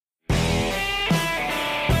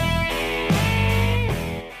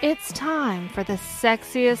It's time for the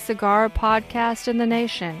sexiest cigar podcast in the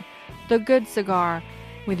nation, The Good Cigar,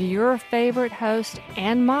 with your favorite host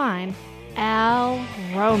and mine, Al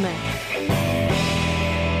Roman.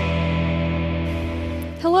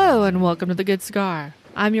 Hello and welcome to The Good Cigar.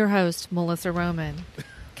 I'm your host, Melissa Roman.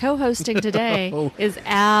 Co-hosting today is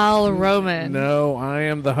Al Roman. No, I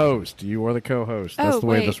am the host. You are the co-host. That's the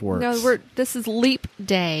way this works. No, this is Leap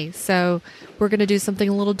Day, so we're going to do something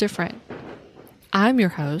a little different. I'm your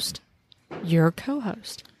host. You're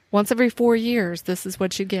co-host. Once every 4 years, this is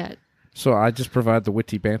what you get. So I just provide the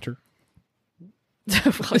witty banter?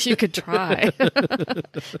 Well, you could try.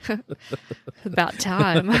 About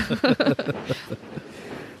time.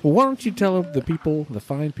 Well, why don't you tell the people, the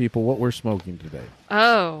fine people, what we're smoking today?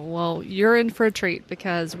 Oh, well, you're in for a treat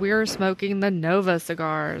because we're smoking the Nova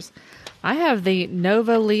cigars. I have the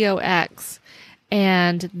Nova Leo X,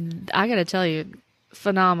 and I got to tell you,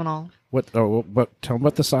 phenomenal. What? Tell them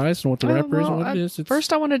about the size and what the wrapper is and what it is.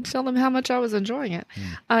 First, I wanted to tell them how much I was enjoying it.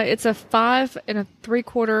 It's a 5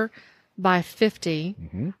 3/4 by 50.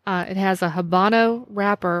 Mm-hmm. It has a Habano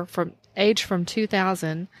wrapper aged from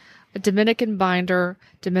 2000, a Dominican binder,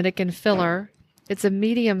 Dominican filler. It's a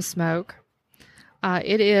medium smoke.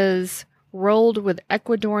 It is rolled with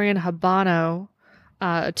Ecuadorian Habano,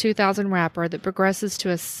 a 2000 wrapper that progresses to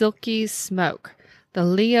a silky smoke. The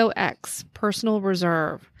Leo X Personal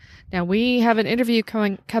Reserve. Now, we have an interview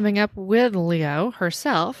coming up with Leo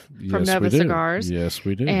herself from Nova Cigars. Yes,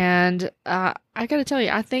 we do. And I got to tell you,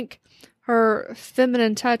 I think her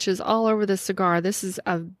feminine touch is all over this cigar. This is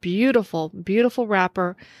a beautiful, beautiful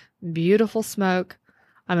wrapper, beautiful smoke.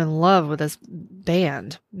 I'm in love with this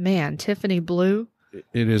band. Man, Tiffany Blue.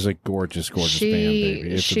 It is a gorgeous, gorgeous band,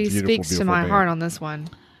 baby. It's she a beautiful, speaks beautiful to my band. heart on this one.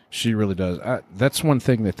 She really does. That's one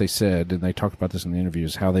thing that they said, and they talked about this in the interview,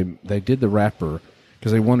 is how they did the wrapper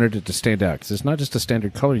because they wanted it to stand out. Because it's not just a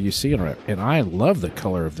standard color you see in a wrap. And I love the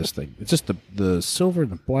color of this thing. It's just the silver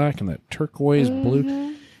and the black and that turquoise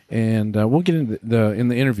blue. And we'll get into in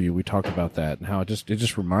the interview. We talk about that and how it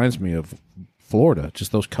just reminds me of Florida.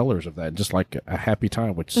 Just those colors of that, just like a happy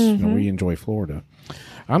time, which we enjoy Florida.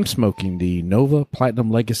 I'm smoking the Nova Platinum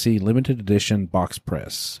Legacy Limited Edition Box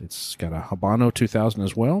Press. It's got a Habano 2000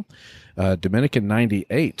 as well, Dominican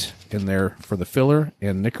 98 in there for the filler,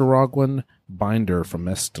 and Nicaraguan binder from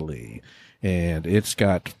Esteli. And it's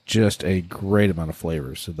got just a great amount of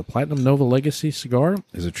flavors. So the Platinum Nova Legacy cigar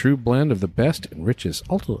is a true blend of the best and richest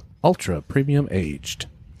ultra premium aged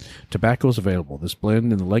tobaccos available. This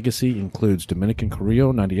blend in the Legacy includes Dominican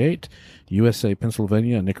Carrillo 98, USA,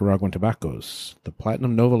 Pennsylvania, and Nicaraguan tobaccos. The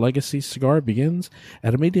Platinum Nova Legacy cigar begins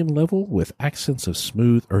at a medium level with accents of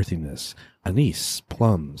smooth earthiness, anise,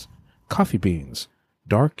 plums, coffee beans,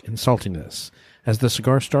 dark and saltiness. As the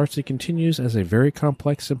cigar starts, it continues as a very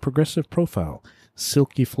complex and progressive profile,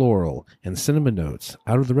 silky floral and cinnamon notes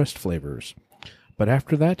out of the rest flavors. But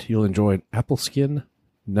after that, you'll enjoy an apple skin,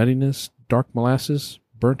 nuttiness, dark molasses,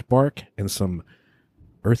 burnt bark, and some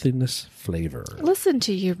earthiness flavor. Listen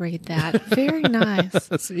to you read that. Very nice.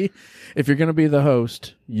 See, if you're going to be the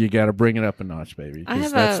host, you got to bring it up a notch, baby. I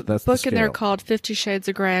have a book in there called 50 Shades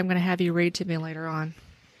of Grey. I'm going to have you read to me later on.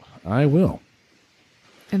 I will.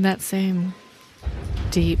 In that same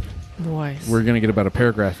deep voice. We're going to get about a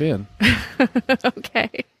paragraph in.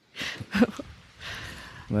 Okay.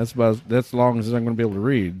 That's about as long as I'm going to be able to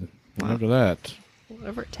read. Wow. After that,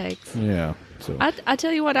 whatever it takes. Yeah. So I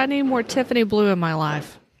tell you what, I need more Tiffany Blue in my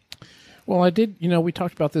life. Well, I did. We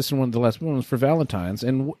talked about this in one of the last ones for Valentine's.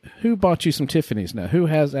 And who bought you some Tiffany's now? Who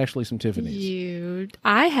has actually some Tiffany's?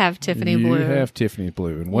 I have Tiffany Blue. You have Tiffany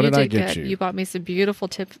Blue. And what did I get you? You bought me some beautiful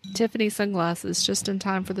Tiffany sunglasses just in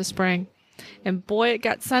time for the spring. And boy, it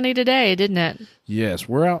got sunny today, didn't it? Yes,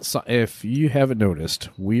 we're outside. If you haven't noticed,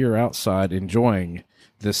 we are outside enjoying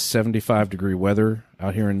this 75-degree weather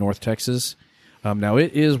out here in North Texas. Now,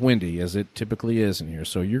 it is windy, as it typically is in here.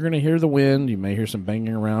 So you're going to hear the wind. You may hear some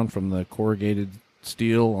banging around from the corrugated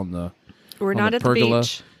steel on the We're not at pergola. The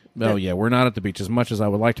beach. Oh, yeah, we're not at the beach as much as I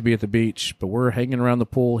would like to be at the beach. But we're hanging around the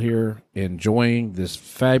pool here, enjoying this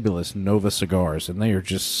fabulous Nova cigars. And they are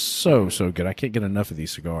just so, so good. I can't get enough of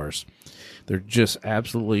these cigars. They're just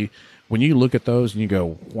absolutely, when you look at those and you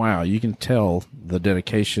go, wow, you can tell the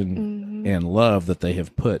dedication and love that they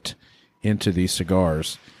have put into these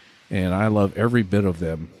cigars. And I love every bit of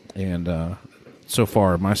them. And so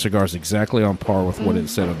far, my cigar is exactly on par with what it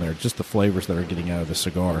said on there. Just the flavors that are getting out of the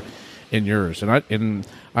cigar and yours. And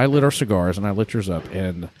I lit our cigars, and I lit yours up.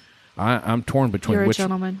 And I'm torn between You're a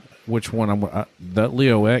gentleman. Which one. That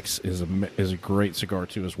Leo X is a great cigar,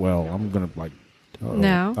 too, as well. I'm going to, like...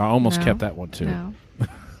 No. I almost kept that one, too. No.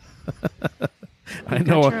 I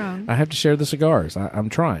know. I have to share the cigars. I'm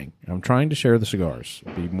trying. I'm trying to share the cigars.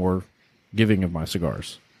 Be more giving of my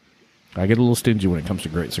cigars. I get a little stingy when it comes to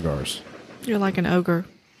great cigars. You're like an ogre.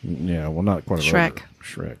 Yeah, well, not quite a Shrek. ogre.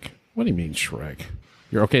 Shrek. What do you mean, Shrek?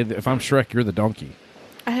 You're okay. If I'm Shrek, you're the donkey.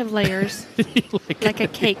 I have layers. like a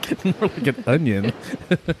cake. More like an onion.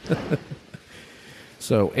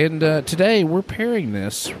 So, and today we're pairing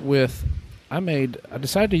this with, I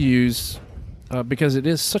decided to use, because it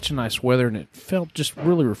is such a nice weather and it felt just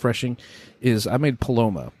really refreshing, I made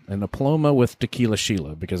Paloma. And a Paloma with Tequila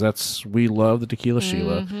Sheela, because we love the Tequila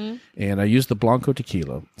Sheela. And I used the Blanco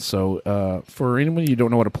tequila. So, for anyone who don't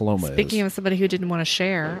know what a Paloma is. Speaking of somebody who didn't want to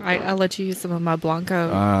share, I'll let you use some of my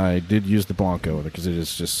Blanco. I did use the Blanco because it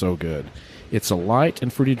is just so good. It's a light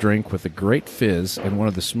and fruity drink with a great fizz and one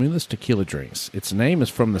of the smoothest tequila drinks. Its name is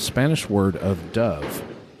from the Spanish word of dove.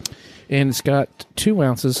 And it's got 2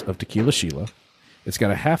 ounces of Tequila Sheela. It's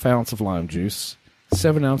got a half ounce of lime juice,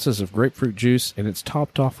 7 ounces of grapefruit juice, and it's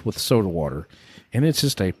topped off with soda water. And it's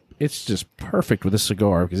just perfect with this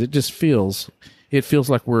cigar because it feels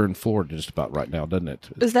like we're in Florida just about right now, doesn't it?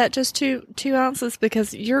 Is that just two ounces?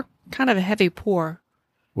 Because you're kind of a heavy pour.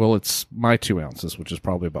 Well, it's my 2 ounces, which is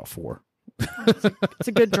probably about 4. It's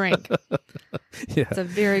a good drink. Yeah, it's a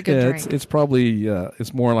very good drink. It's probably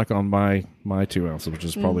it's more like on my 2 ounces, which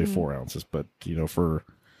is probably 4 ounces. But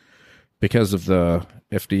because of the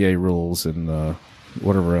FDA rules and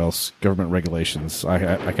whatever else government regulations,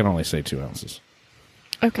 I can only say 2 ounces.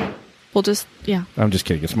 Okay, we'll just I'm just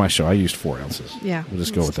kidding. It's my show. I used 4 ounces. Yeah, we'll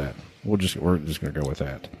just go with that. We're just going to go with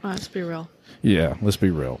that. Let's be real. Yeah, let's be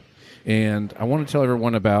real. And I want to tell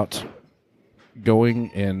everyone about going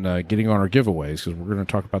and getting on our giveaways, because we're going to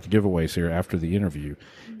talk about the giveaways here after the interview.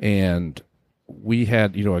 And we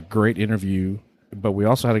had a great interview, but we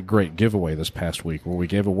also had a great giveaway this past week where we're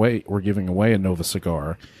giving away a Nova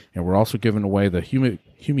cigar, and we're also giving away the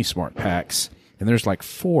HumiSmart packs. And there's like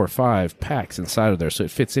 4 or 5 packs inside of there, so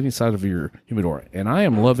it fits any side of your humidor. And I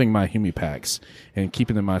am loving my Humi packs and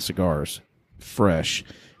keeping my cigars fresh.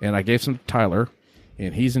 And I gave some to Tyler,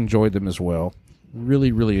 and he's enjoyed them as well.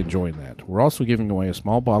 Really, really enjoying that. We're also giving away a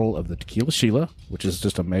small bottle of the Tequila Sheela, which is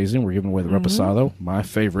just amazing. We're giving away the Reposado, my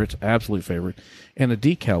favorite, absolute favorite, and a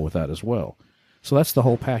decal with that as well. So that's the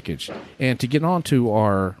whole package. And to get on to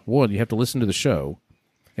you have to listen to the show,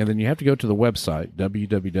 and then you have to go to the website,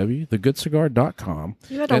 www.thegoodcigar.com.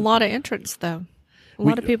 You had a lot of entrants, though. A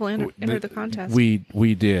lot of people entered the contest.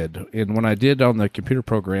 We did. And when I did on the computer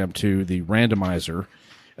program to the randomizer,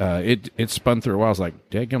 it spun through a while. I was like,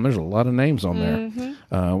 daggum, there's a lot of names on there.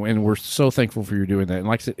 And we're so thankful for you doing that. And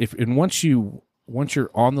like I said, once you're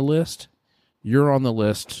on the list, you're on the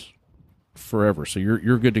list forever. So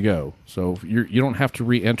you're good to go. So you don't have to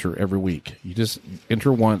re-enter every week. You just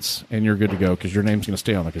enter once and you're good to go because your name's going to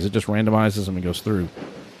stay on there because it just randomizes them and goes through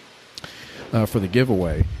for the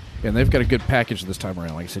giveaway. And they've got a good package this time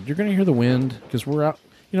around. Like I said, you're going to hear the wind because we're out.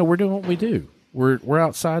 We're doing what we do. We're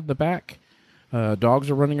outside in the back. Dogs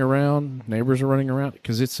are running around. Neighbors are running around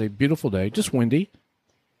because it's a beautiful day, just windy.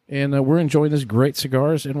 And we're enjoying these great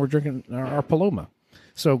cigars, and we're drinking our Paloma.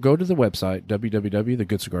 So go to the website,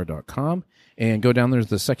 www.thegoodcigar.com, and go down there's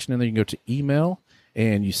the section in there. You can go to email,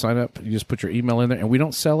 and you sign up. You just put your email in there, and we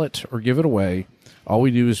don't sell it or give it away. All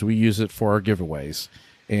we do is we use it for our giveaways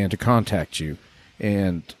and to contact you.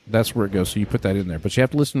 And that's where it goes. So you put that in there. But you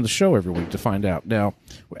have to listen to the show every week to find out. Now,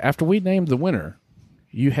 after we name the winner,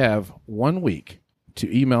 you have 1 week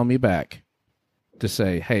to email me back to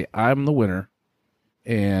say, hey, I'm the winner.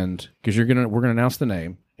 And because we're going to announce the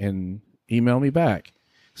name, and email me back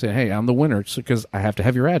saying, hey, I'm the winner, because I have to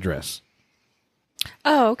have your address.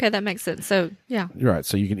 Oh, okay. That makes sense. So, yeah. You're right.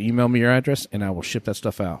 So you can email me your address, and I will ship that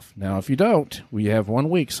stuff out. Now, if you don't, we have 1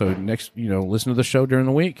 week. So next, listen to the show during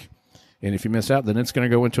the week. And if you miss out, then it's going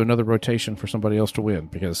to go into another rotation for somebody else to win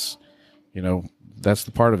because, that's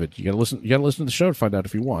the part of it. You got to listen. You got to listen to the show to find out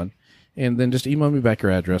if you won, and then just email me back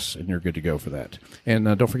your address, and you're good to go for that. And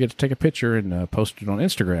don't forget to take a picture and post it on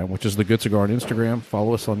Instagram, which is The Good Cigar on Instagram.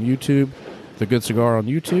 Follow us on YouTube, The Good Cigar on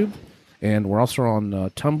YouTube, and we're also on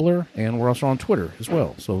Tumblr, and we're also on Twitter as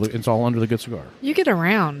well. So it's all under The Good Cigar. You get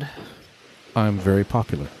around. I'm very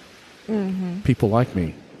popular. Mm-hmm. People like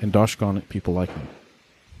me, and doggone it, people like me.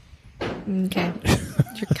 Okay.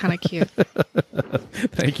 You're kind of cute.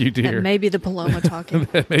 Thank you, dear. That may be the Paloma talking.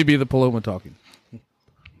 That may be the Paloma talking.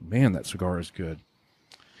 Man, that cigar is good.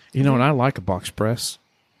 And I like a box press.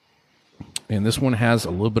 And this one has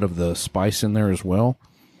a little bit of the spice in there as well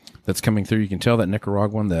that's coming through. You can tell that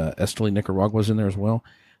Nicaraguan, the Esteli Nicaragua's in there as well.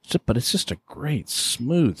 But it's just a great,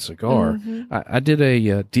 smooth cigar. Mm-hmm. I did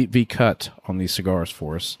a deep V cut on these cigars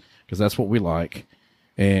for us because that's what we like.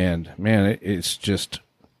 And man, it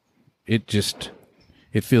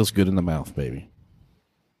feels good in the mouth, baby.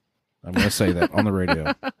 I'm going to say that on the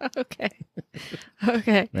radio.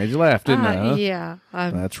 Okay. Made you laugh, didn't I? Huh? Yeah.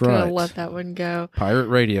 That's going right. to let that one go. Pirate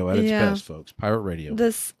radio at its best, folks. Pirate radio.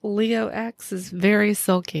 This Leo X is very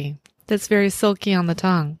silky. That's very silky on the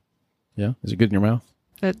tongue. Yeah? Is it good in your mouth?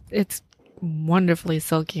 It's wonderfully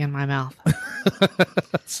silky in my mouth.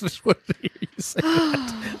 That's just what you say.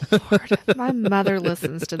 Lord, my mother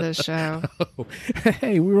listens to this show. Oh.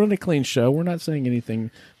 Hey, we run a clean show. We're not saying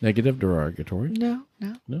anything negative, derogatory. No.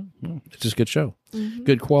 It's just a good show. Mm-hmm.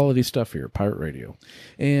 Good quality stuff here, Pirate Radio.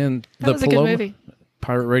 And that was a good movie.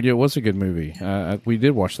 Pirate Radio was a good movie. We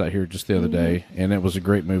did watch that here just the other day, and it was a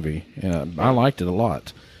great movie. I liked it a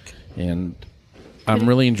lot. And I'm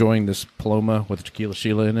really enjoying this Paloma with Tequila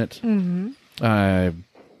Sheela in it. Mm-hmm.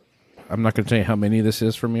 I'm not going to tell you how many this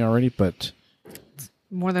is for me already, but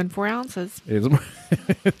more than 4 ounces. It's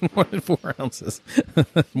more than 4 ounces,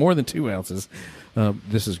 more than 2 ounces.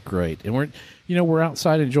 This is great, and we're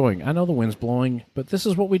outside enjoying. I know the wind's blowing, but this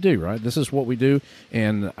is what we do, right? This is what we do,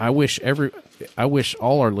 and I wish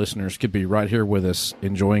all our listeners could be right here with us,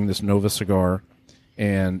 enjoying this Nova cigar,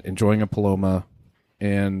 and enjoying a Paloma,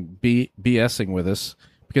 and BSing with us.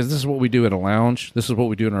 Because this is what we do at a lounge. This is what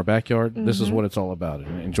we do in our backyard. Mm-hmm. This is what it's all about.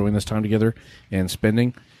 And enjoying this time together and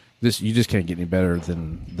spending this. You just can't get any better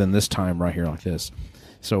than this time right here like this.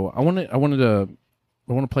 So I want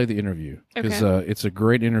to play the interview because it's a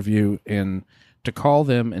great interview, and to call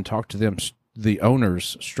them and talk to them, the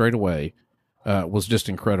owners straight away, was just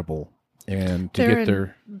incredible. And to get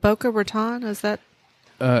their Boca Raton, is that?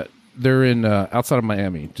 They're in outside of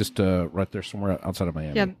Miami, just right there somewhere outside of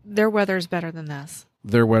Miami. Yeah, their weather is better than this.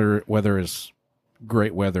 Their weather is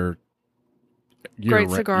great weather. Great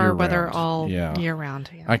cigar year weather round. all year round.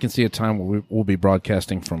 Yeah. I can see a time where we'll be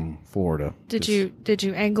broadcasting from Florida. Did you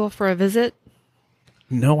angle for a visit?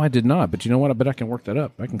 No, I did not. But you know what? I bet I can work that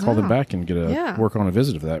up. I can call them back and get work on a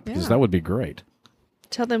visit of that, because that would be great.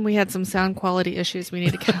 Tell them we had some sound quality issues. We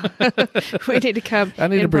need to come. We need to come. I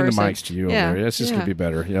need to bring person. the mics to you over there. It's just gonna be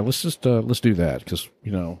better. Yeah, let's do that, because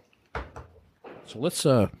So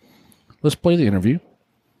let's play the interview,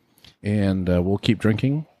 and we'll keep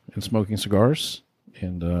drinking and smoking cigars,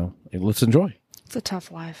 and let's enjoy. It's a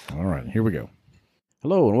tough life. All right, here we go.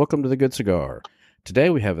 Hello, and welcome to The Good Cigar. Today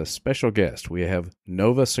we have a special guest. We have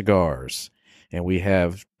Nova Cigars, and we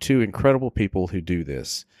have two incredible people who do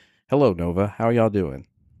this. Hello, Nova. How are y'all doing?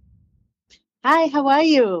 Hi, how are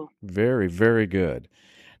you? Very, very good.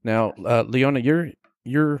 Now, Leona,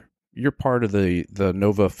 you're part of the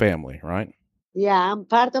Nova family, right? Yeah, I'm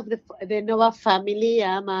part of the Nova family.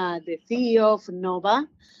 I'm the CEO of Nova.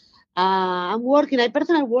 I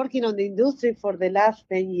personally working on the industry for the last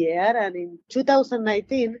 10 years, and in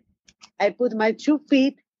 2019, I put my 2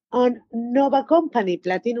 feet on Nova Company,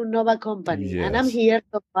 Platinum Nova Company. Yes. And I'm here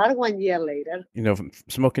so far 1 year later.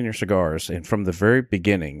 Smoking your cigars, and from the very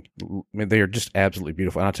beginning, I mean, they are just absolutely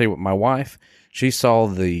beautiful. And I'll tell you what, my wife, she saw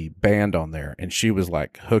the band on there, and she was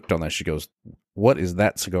like hooked on that. She goes, "What is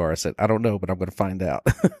that cigar?" I said, "I don't know, but I'm going to find out."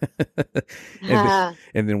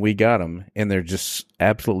 and then we got them, and they're just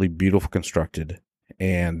absolutely beautiful constructed.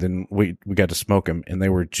 And then we got to smoke them, and they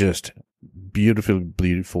were just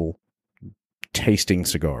beautiful tasting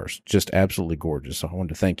cigars, just absolutely gorgeous. So I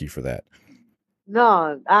wanted to thank you for that.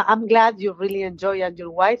 No, I'm glad you really enjoy and your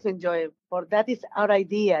wife enjoy it. For that is our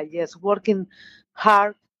idea. Yes, working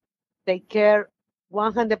hard, take care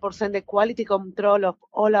 100% the quality control of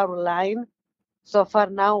all our line. So far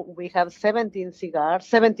now we have 17 cigars,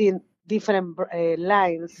 17 different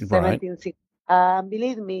lines, Right. 17 cigars.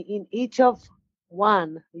 Believe me, in each of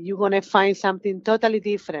one, you're going to find something totally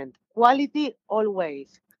different. Quality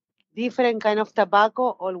always. Different kind of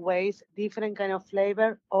tobacco, always. Different kind of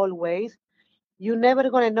flavor, always. You're never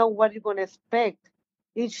going to know what you're going to expect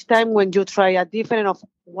each time when you try a different of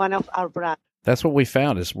one of our brands. That's what we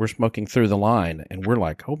found is we're smoking through the line, and we're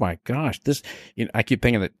like, oh my gosh, this, I keep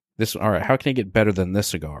thinking that this, all right, how can it get better than this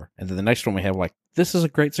cigar? And then the next one we have, like, this is a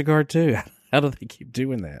great cigar too. How do they keep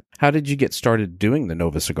doing that? How did you get started doing the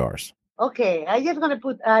Nova cigars? Okay, I just want to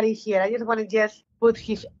put Ari here. I just want to just put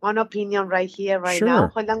his own opinion right here, right now.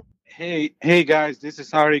 Hold on. Hey guys, this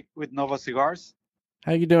is Ari with Nova Cigars.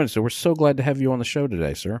 How you doing, sir? We're so glad to have you on the show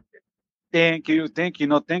today, sir. Thank you.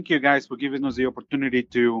 No, thank you guys for giving us the opportunity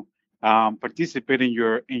to participate in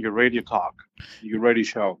your radio talk, your radio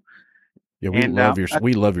show. Yeah,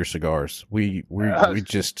 we love your cigars. We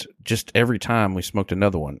just every time we smoked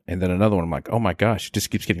another one and then another one, I'm like, oh my gosh, it just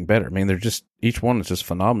keeps getting better. I mean, they're just, each one is just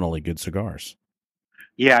phenomenally good cigars.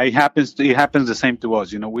 Yeah, it happens the same to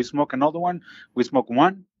us. We smoke another one, we smoke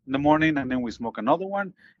one, in the morning, and then we smoke another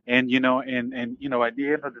one. And at the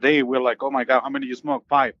end of the day, we're like, oh my God, how many you smoke?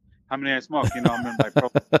 5. How many I smoke? I mean, like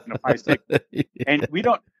probably 5, 6. And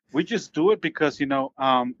we just do it because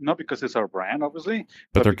not because it's our brand, obviously,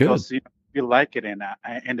 But but they're good. because we like it,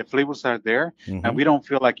 and the flavors are there, Mm-hmm. and we don't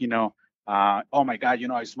feel like oh my God,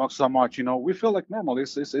 I smoke so much. We feel like normal.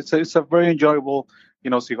 It's a very enjoyable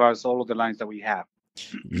cigars. All of the lines that we have.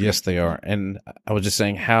 Yes, they are. And I was just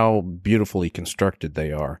saying how beautifully constructed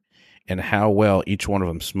they are and how well each one of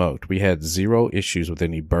them smoked. We had 0 issues with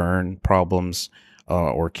any burn problems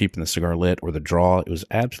or keeping the cigar lit or the draw. It was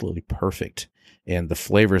absolutely perfect. And the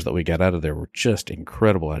flavors that we got out of there were just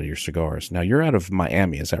incredible out of your cigars. Now, you're out of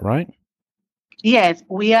Miami, is that right? Yes,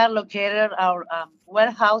 we are located. Our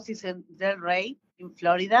warehouse is in Del Rey, in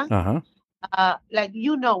Florida. Uh-huh. Like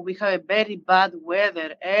we have a very bad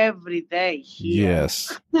weather every day here.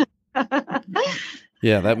 Yes.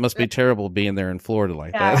 Yeah, that must be terrible being there in Florida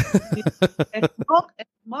like that.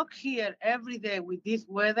 Smoke here every day with this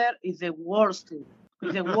weather is the worst thing.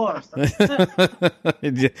 It's the worst.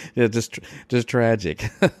 Yeah, just tragic.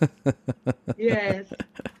 Yes.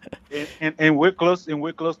 And we're close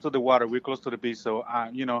to the water. We're close to the beach, so Oh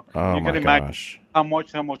you my can imagine gosh. how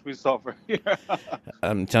much we suffer here.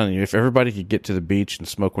 I'm telling you, if everybody could get to the beach and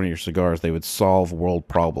smoke one of your cigars, they would solve world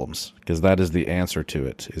problems, because that is the answer to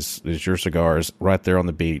it. Is your cigars right there on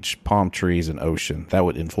the beach, palm trees and ocean.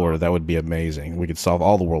 In Florida, that would be amazing. We could solve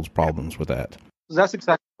all the world's problems with that. That's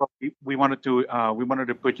exactly what we wanted to. We wanted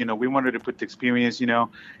to put. We wanted to put the experience.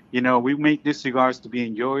 We make these cigars to be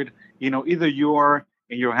enjoyed. Either you're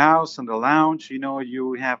in your house in the lounge.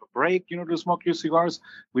 You have a break. To smoke your cigars.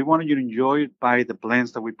 We wanted you to enjoy it by the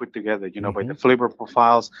blends that we put together. By the flavor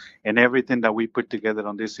profiles and everything that we put together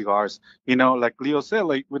on these cigars. Like Leo said,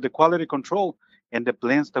 like with the quality control and the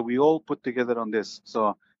blends that we all put together on this.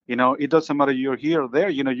 So. It doesn't matter you're here or there.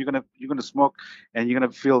 You're gonna smoke, and you're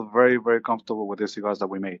gonna feel very, very comfortable with the cigars that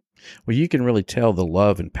we made. Well, you can really tell the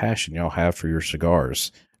love and passion y'all have for your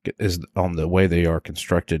cigars is on the way they are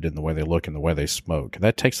constructed and the way they look and the way they smoke.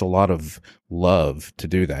 That takes a lot of love to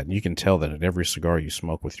do that, and you can tell that in every cigar you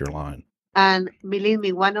smoke with your line. And believe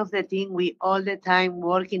me, one of the things we all the time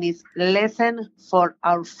working is listen for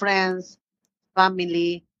our friends,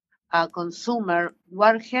 family, consumer,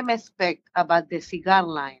 what him expect about the cigar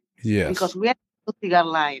line. Yes. Because we are a cigar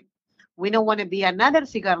line. We don't want to be another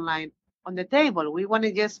cigar line on the table. We want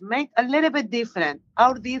to just make a little bit different.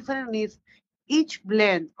 Our difference is each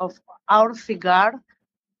blend of our cigar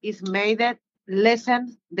is made at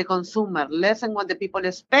listen the consumer, listen what the people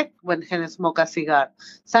expect when they smoke a cigar.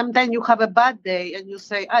 Sometimes you have a bad day and you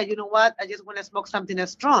say, you know what? I just want to smoke something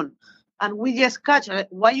strong. And we just catch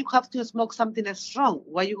why you have to smoke something strong.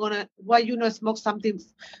 Why you not smoke something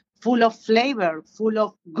full of flavor, full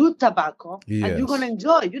of good tobacco, Yes. and you're gonna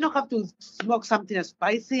enjoy. You don't have to smoke something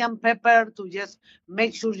spicy and pepper to just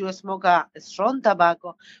make sure you smoke a strong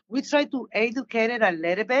tobacco. We try to educate it a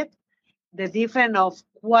little bit, the difference of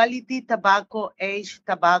quality tobacco, aged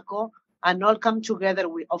tobacco, and all come together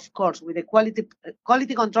with, of course, with the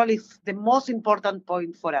quality control is the most important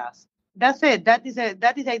point for us. That's it. That is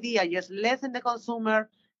the idea. Just listen the consumer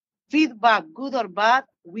feedback, good or bad.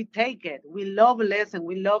 We take it. We love listen.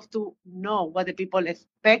 We love to know what the people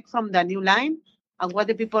expect from the new line and what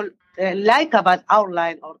the people like about our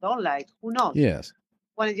line or don't like. Who knows? Yes.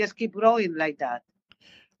 Want to just keep growing like that.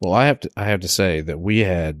 Well, I have to say that we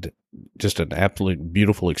had just an absolute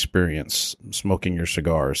beautiful experience smoking your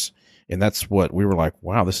cigars. And that's what we were like,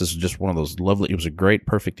 wow, this is just one of those lovely, it was a great,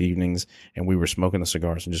 perfect evenings. And we were smoking the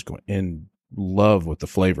cigars and just going in love with the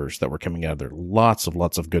flavors that were coming out of there. Lots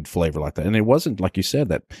of good flavor like that. And it wasn't, like you said,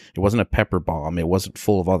 that it wasn't a pepper bomb. It wasn't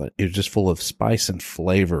full of all that. It was just full of spice and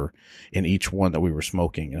flavor in each one that we were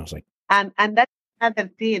smoking. And I was like, and that's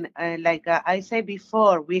another thing. I said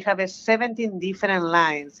before, we have 17 different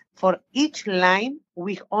lines. For each line,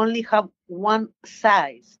 we only have one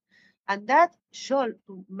size. And that shows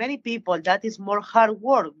to many people that is more hard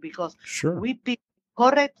work because sure, we pick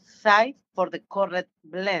correct size for the correct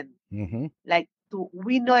blend. Mm-hmm.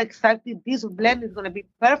 We know exactly this blend is going to be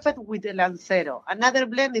perfect with the Lancero. Another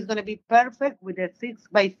blend is going to be perfect with the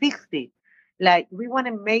 6x60. We want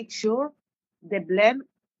to make sure the blend,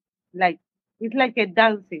 it's like a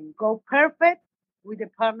dancing, go perfect with the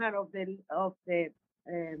partner of the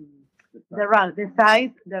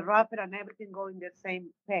size, the wrapper, and everything go in the same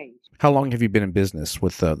page. How long have you been in business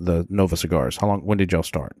with the Nova Cigars? When did y'all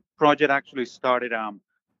start? Project actually started.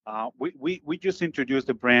 We just introduced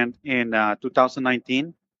the brand in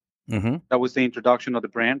 2019. Mm-hmm. That was the introduction of the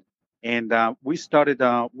brand, and we started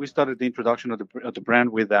the introduction of the brand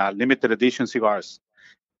with limited edition cigars.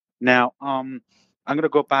 Now, I'm gonna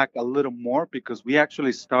go back a little more because we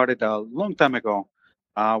actually started a long time ago.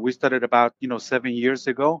 We started about 7 years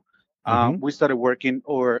ago. Mm-hmm. We started working,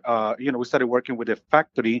 we started working with a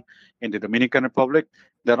factory in the Dominican Republic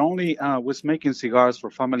that only was making cigars for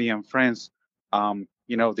family and friends.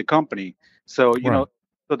 The company. So Right.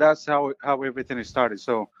 so that's how everything started.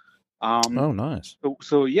 So, um, Oh, nice.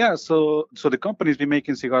 so the company's been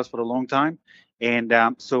making cigars for a long time, and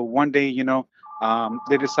so one day,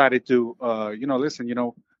 they decided to, listen,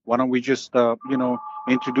 why don't we just,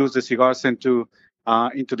 introduce the cigars into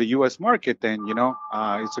the U.S. market? And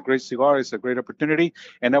it's a great cigar, it's a great opportunity,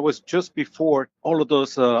 and that was just before all of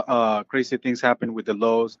those crazy things happened with the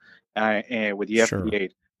laws, and with the Sure. FDA.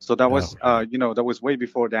 So that Oh, was, yeah. that was way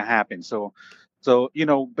before that happened. So,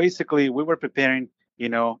 basically, we were preparing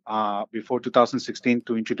before 2016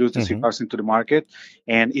 to introduce the Mm-hmm. cigars into the market.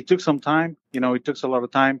 And it took some time, it took a lot of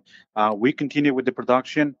time. We continued with the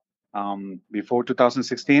production before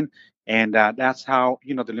 2016. And that's how,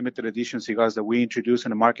 the limited edition cigars that we introduced in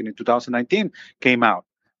the market in 2019 came out.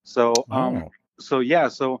 So, Oh,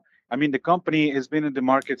 I mean, the company has been in the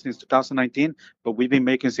market since 2019, but we've been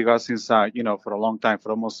making cigars since, for a long time,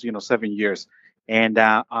 for almost, 7 years. And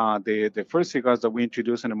the first cigars that we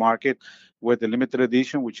introduced in the market with the limited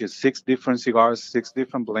edition, which is 6 different cigars, 6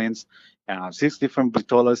 different blends, 6 different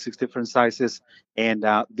vitolas, 6 different sizes. And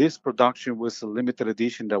this production was a limited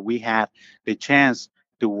edition that we had the chance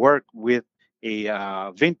to work with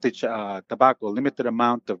a vintage tobacco, limited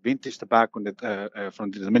amount of vintage tobacco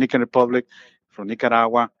from the Dominican Republic, from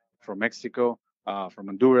Nicaragua, from Mexico, from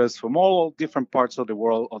Honduras, from all different parts of the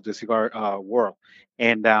world, of the cigar world.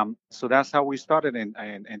 And so that's how we started in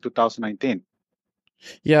 2019.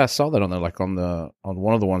 yeah. I saw that on there, like on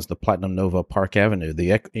one of the ones, the Platinum Nova Park Avenue.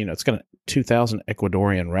 It's got a 2000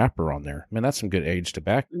 Ecuadorian wrapper on there. Man, that's some good aged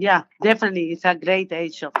tobacco. Yeah, definitely. It's a great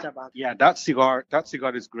age of tobacco. Yeah, that cigar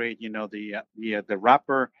is great. The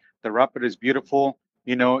wrapper is beautiful.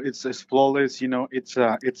 It's flawless. It's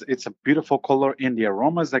a beautiful color, and the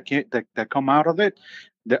aromas that come out of it,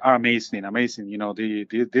 they are amazing, amazing.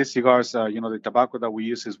 These cigars, the tobacco that we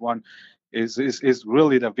use is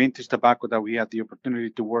really the vintage tobacco that we had the opportunity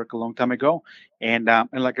to work a long time ago. And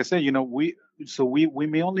like I said, we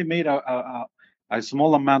may only made a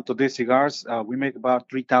small amount of these cigars. We make about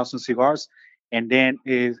 3,000 cigars, and then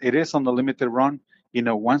it is on the limited run.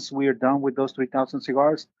 Once we are done with those 3,000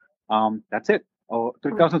 cigars, that's it. Oh,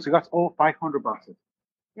 3,000 cigars, 500 boxes.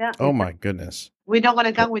 Yeah, Oh my goodness. we're not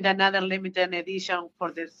gonna come with another limited edition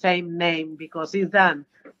for the same name because it's done.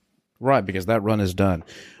 Right, because that run is done.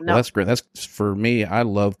 Well, No, that's great. That's for me. I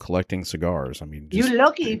love collecting cigars. I mean, you're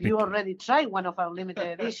lucky if you already tried one of our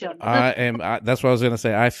limited edition. That's what I was going to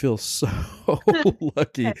say. I feel so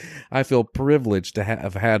lucky. I feel privileged to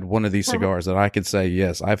have had one of these cigars that I could say,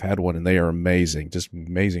 yes, I've had one, and they are amazing. Just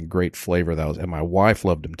amazing, great flavor. And my wife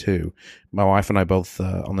loved them too. My wife and I both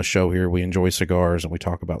on the show here, we enjoy cigars and we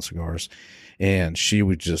talk about cigars. And she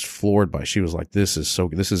was just floored by. She was like, "This is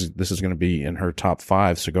going to be in her top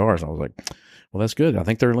 5 cigars." And I was like, "Well, that's good. I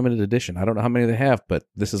think they're limited edition. I don't know how many they have, but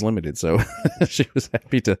this is limited." So she was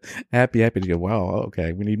happy to go. Wow,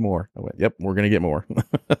 okay, we need more. I went, "Yep, we're going to get more."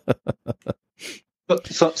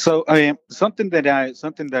 So something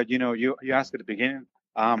that you asked at the beginning.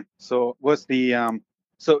 So what's the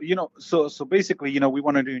so basically, we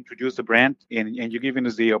wanted to introduce the brand, and you're giving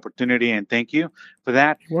us the opportunity, and thank you for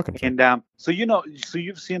that. You're welcome, sir. And so so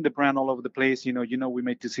you've seen the brand all over the place. We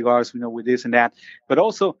make the cigars, with this and that, but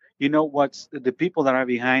also, what's the people that are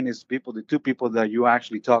behind is the 2 people that you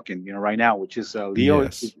actually talking, right now, which is Leo.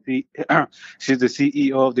 Yes. She's the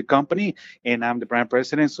CEO of the company, and I'm the brand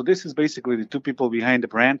president. So this is basically the 2 people behind the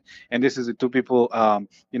brand, and this is the 2 people,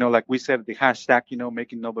 like we said, the hashtag,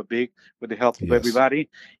 making Nova big with the help of Yes. everybody,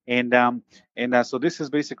 and so this is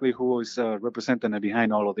basically who is representing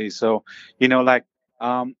behind all of this. So, like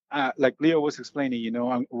Leo was explaining,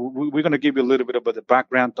 we're going to give you a little bit about the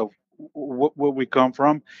background of where we come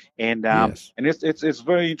from, and Yes. and it's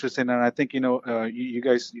very interesting, and I think you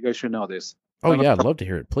guys should know this. Oh yeah, I'd love to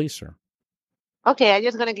hear it, please, sir. Okay, I'm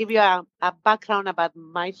just gonna give you a background about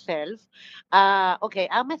myself. Okay,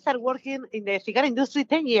 I'm start working in the cigar industry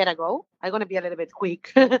 10 years ago. I'm gonna be a little bit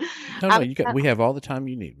quick. No, we have all the time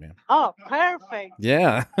you need, ma'am. Oh, perfect.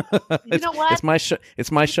 Yeah. You know what? It's my show.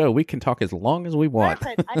 It's my show. We can talk as long as we want.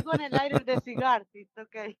 Perfect. I'm gonna light up the cigars. It's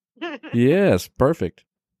okay. Yes, perfect.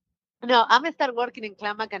 No, I'm start working in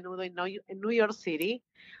Clan Macanudo in New York City.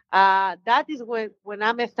 That is when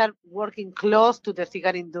I'm start working close to the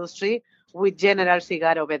cigar industry with General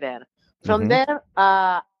Cigar over there. From Mhm. there,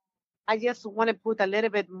 I just want to put a little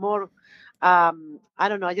bit more. I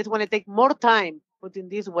don't know. I just want to take more time put in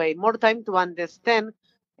this way, more time to understand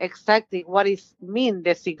exactly what is mean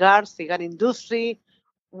the cigar industry,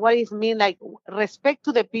 what is mean like respect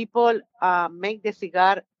to the people, make the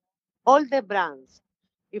cigar, all the brands.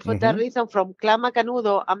 If for that reason from Clama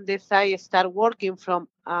Canudo, I'm decided start working from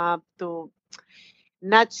to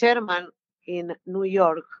Nat Sherman in New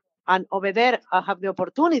York. And over there, I have the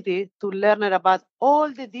opportunity to learn about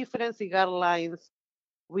all the different cigar lines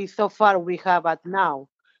we have at now.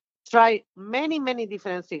 Try many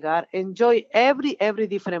different cigar, enjoy every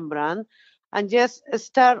different brand, and just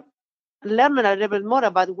start learning a little bit more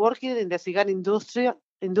about working in the cigar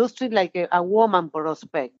industry like a woman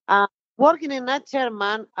prospect. Working in that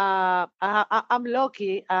Sherman, I'm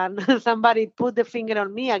lucky, and somebody put the finger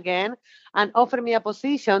on me again and offered me a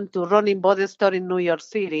position to run in body store in New York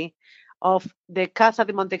City of the Casa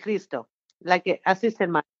de Montecristo, like an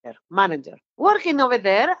assistant manager. Working over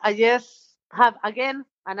there, I just have again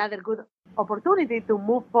another good opportunity to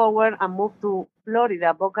move forward and move to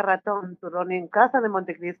Florida, Boca Raton, to run in Casa de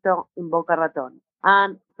Montecristo in Boca Raton.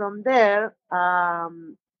 And from there, I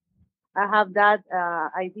have that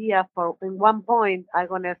idea for in one point I'm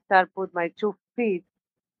gonna start put my 2 feet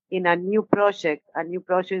in a new project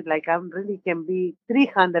like I really can be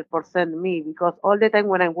 300% me because all the time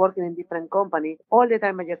when I'm working in different companies, all the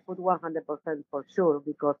time I just put 100% for sure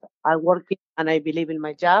because I'm working and I believe in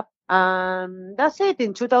my job. And that's it.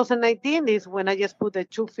 In 2019 is when I just put the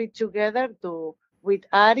 2 feet together to with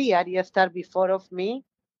Ari. Ari started before of me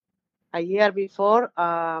a year before.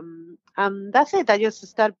 And that's it. I just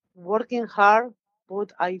start working hard,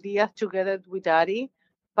 put ideas together with Ari,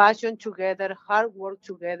 passion together, hard work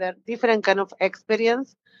together, different kind of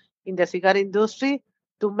experience in the cigar industry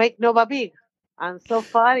to make Nova big. And so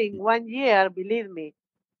far in 1 year, believe me,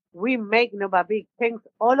 we make Nova big. Thanks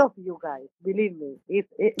all of you guys. Believe me,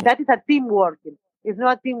 that is a team working. It's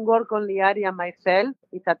not a teamwork only Ari and myself.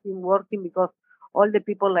 It's a team working because all the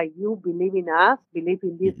people like you believe in us, believe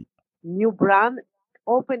in this new brand,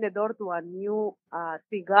 open the door to a new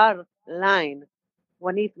cigar line.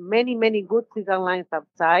 When it's many good cigar lines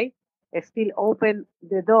outside, it still open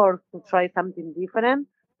the door to try something different,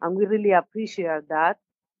 and we really appreciate that.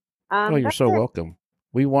 Oh, you're That's so it. welcome.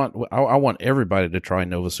 I want everybody to try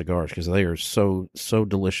Nova cigars because they are so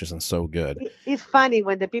delicious and so good. It's funny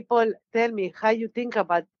when the people tell me how you think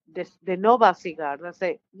about this, the Nova cigar. I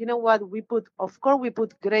say, you know what? Of course, we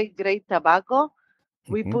put great tobacco.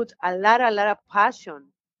 We put a lot of passion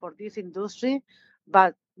for this industry,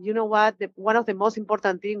 but you know what? One of the most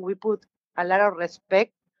important thing we put a lot of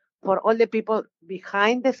respect for all the people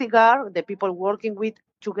behind the cigar, the people working with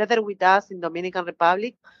together with us in Dominican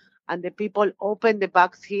Republic, and the people open the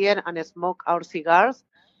box here and smoke our cigars.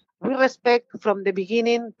 We respect from the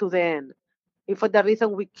beginning to the end. If for the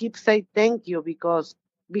reason we keep say thank you because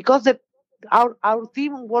our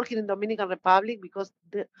team working in Dominican Republic because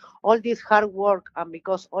all this hard work and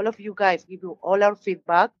because all of you guys give you all our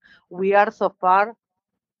feedback, we are so far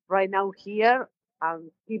right now here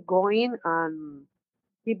and keep going and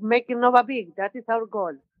keep making Nova big. That is our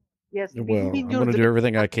goal. Yes, believe Well, in I'm your going to do dream.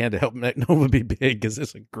 everything I can to help make Nova be big because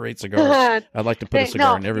it's a great cigar. I'd like to put a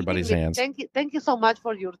cigar No, in believe everybody's me. hands. Thank you so much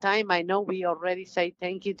for your time. I know we already say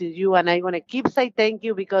thank you to you, and I'm gonna keep say thank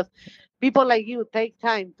you because people like you take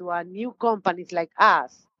time to a new companies like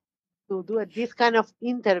us to do this kind of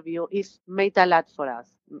interview is made a lot for us.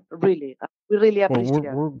 Really, we really Well,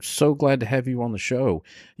 appreciate. we're so glad to have you on the show.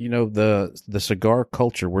 You know, the cigar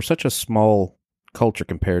culture, we're such a small culture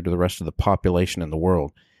compared to the rest of the population in the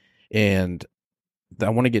world. And I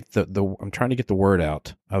want to get I'm trying to get the word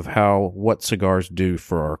out of what cigars do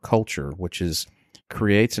for our culture, which is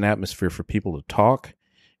creates an atmosphere for people to talk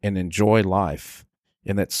and enjoy life.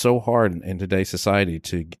 And that's so hard in today's society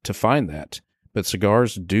to find that. But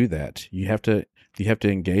cigars do that. You have to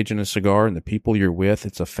engage in a cigar and the people you're with,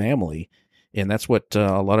 it's a family. And that's what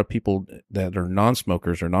a lot of people that are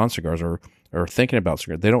non-smokers or non-cigars are thinking about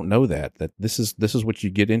cigars. They don't know that this is what you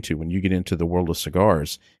get into when you get into the world of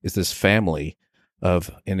cigars, is this family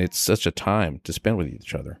and it's such a time to spend with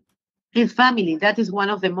each other. It's family. That is one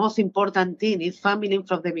of the most important things. It's family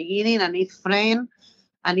from the beginning, and it's friends,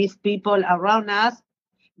 and it's people around us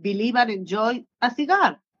believe and enjoy a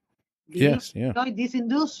cigar. Believe Yes, yeah. and enjoy this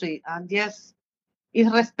industry, and yes,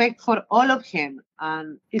 it's respect for all of them.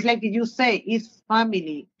 And it's like you say, it's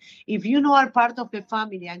family. If you know are part of the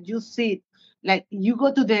family and you see, like you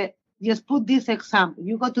go to just put this example,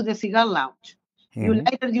 you go to the cigar lounge, you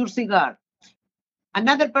light your cigar.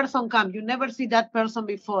 Another person comes, you never see that person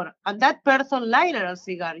before, and that person lighter a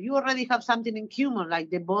cigar. You already have something in common, like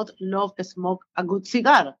they both love to smoke a good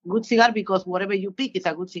cigar. Good cigar because whatever you pick is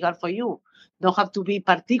a good cigar for you. Don't have to be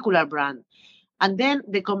particular brand. And then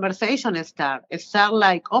the conversation start. It start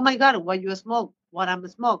like, oh my God, why you smoke? What I'm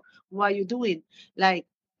smoke? What you doing? Like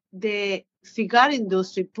the cigar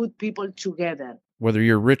industry put people together. Whether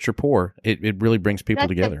you're rich or poor, it really brings people That's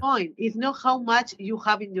together. the point. It's not how much you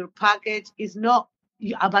have in your package. It's not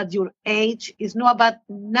about your age. It's not about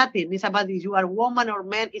nothing. It's about if you are woman or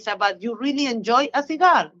man. It's about you really enjoy a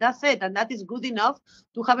cigar. That's it. And that is good enough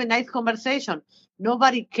to have a nice conversation.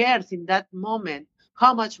 Nobody cares in that moment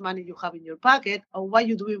how much money you have in your pocket or what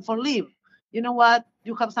you're doing for live. You know what?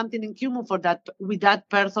 You have something in common for that with that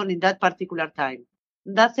person in that particular time.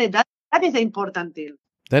 That's it. That is the important thing.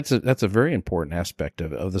 That's a very important aspect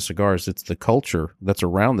of the cigars. It's the culture that's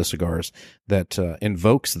around the cigars that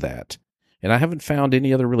invokes that. And I haven't found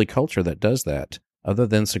any other really culture that does that other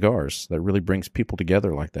than cigars, that really brings people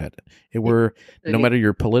together like that. Where no matter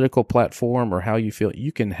your political platform or how you feel,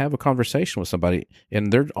 you can have a conversation with somebody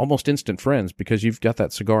and they're almost instant friends because you've got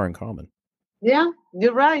that cigar in common. Yeah,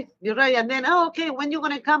 you're right. You're right. And then, oh, okay, when you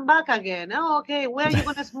going to come back again? Oh, okay, where are you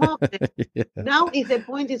going to smoke? Yeah. Now, if the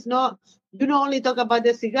point is not, you don't only talk about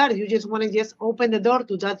the cigar, you just want to just open the door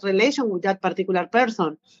to that relation with that particular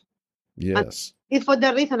person. Yes. And it's for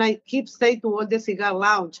the reason I keep saying to all the cigar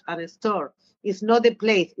lounge at a store, it's not the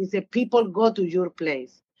place, it's the people go to your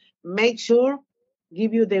place. Make sure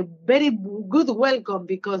give you the very good welcome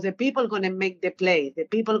because the people going to make the place. The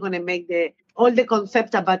people going to make all the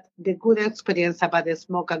concept about the good experience about the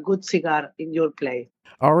smoke a good cigar in your place.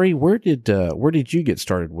 Ari, where did you get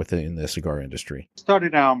started in the cigar industry? I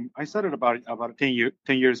started about 10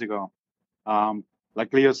 years ago.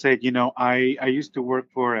 Like Leo said, I used to work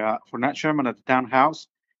for Nat Sherman at the townhouse,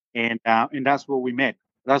 and that's where we met.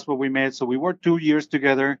 So we worked 2 years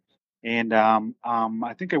together, and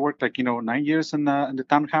I think I worked 9 years in the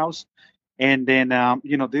townhouse, and then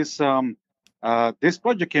this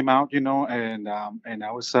project came out, and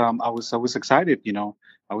I was excited,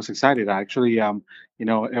 I was excited. Actually, I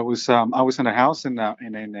was in the house, and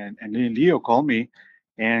Leo called me.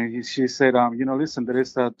 And she said, listen,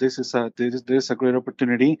 this is a great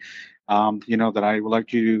opportunity, that I would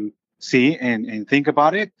like you to see and think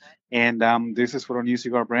about it. And this is for a new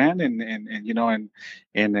cigar brand, and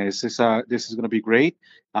this is going to be great.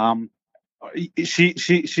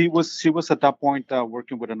 She was at that point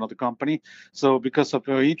working with another company, so because of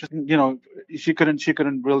her interest, she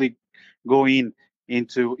couldn't really go into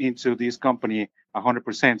this company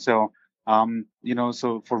 100%. So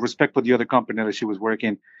so for respect for the other company that she was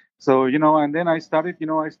working, so and then I started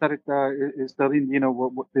studying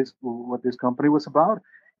what this company was about,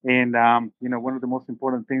 and one of the most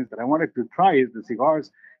important things that I wanted to try is the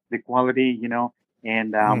cigars, the quality,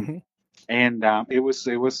 and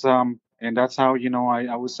and that's how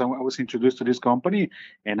I was introduced to this company,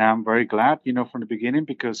 and I'm very glad from the beginning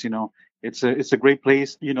because it's a great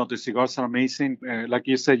place. The cigars are amazing. Like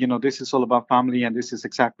you said, this is all about family, and this is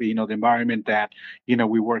exactly the environment that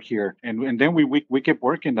we work here. And then we kept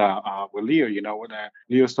working with Leo. When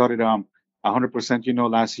Leo started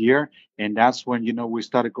 100% last year, and that's when we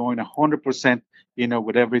started going 100%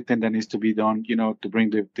 with everything that needs to be done to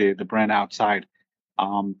bring the brand outside.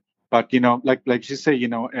 But like you say,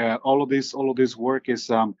 all of this work is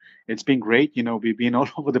it's been great. We've been all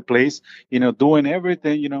over the place, doing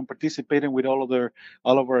everything, participating with all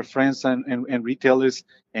of our friends and retailers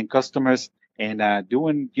and customers, and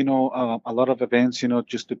doing a lot of events,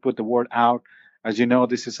 just to put the word out. As you know,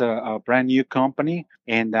 this is a brand new company,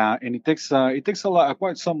 and it takes a lot,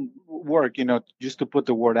 quite some work, just to put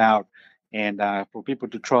the word out, and for people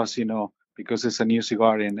to trust, because it's a new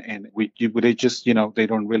cigar, and they just they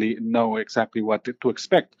don't really know exactly what to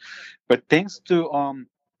expect. But thanks to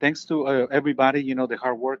everybody, the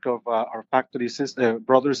hard work of our factory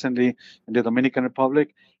brothers in the Dominican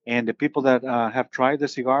Republic, and the people that have tried the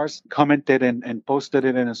cigars, commented and posted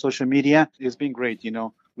it in social media, it's been great.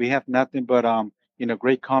 We have nothing but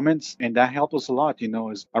great comments, and that helped us a lot.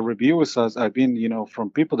 As our reviews have been, from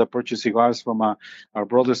people that purchase cigars from our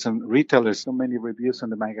brothers and retailers. So many reviews in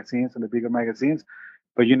the magazines and the bigger magazines,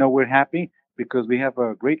 but we're happy because we have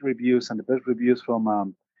great reviews and the best reviews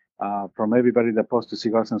from everybody that posts the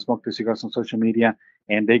cigars and smoke the cigars on social media,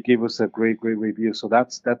 and they give us a great review. So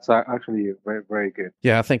that's actually very, very good.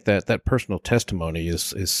 Yeah, I think that personal testimony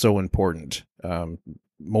is so important.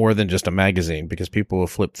 More than just a magazine, because people will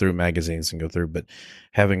flip through magazines and go through, but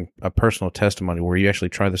having a personal testimony where you actually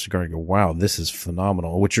try the cigar and go, wow, this is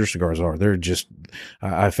phenomenal, which your cigars are. They're just,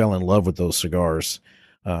 I fell in love with those cigars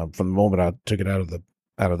from the moment I took it out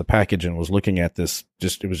out of the package and was looking at this.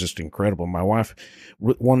 It was just incredible. My wife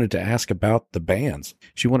wanted to ask about the bands.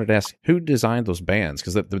 She wanted to ask who designed those bands,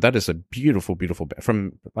 because that is a beautiful, beautiful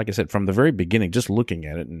from, like I said, from the very beginning, just looking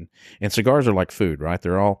at it. And cigars are like food, right?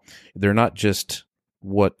 They're not just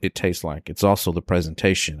what it tastes like. It's also the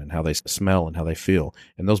presentation and how they smell and how they feel.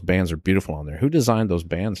 And those bands are beautiful on there. Who designed those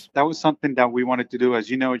bands? That was something that we wanted to do, as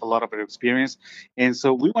you know, a lot of experience. And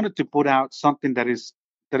so we wanted to put out something that is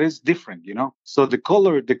different, So the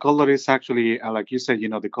color is actually, like you said,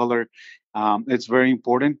 the color, it's very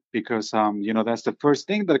important because, that's the first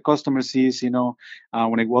thing that the customer sees,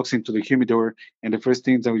 when it walks into the humidor, and the first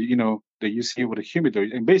thing that you see with a humidor.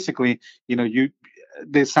 And basically,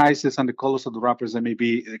 the sizes and the colors of the wrappers, they may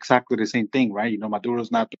be exactly the same thing, right? Maduros,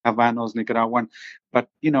 not Habanos, Nicaraguan, but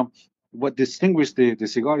what distinguishes the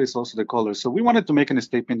cigar is also the color. So we wanted to make a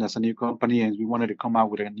statement as a new company, and we wanted to come out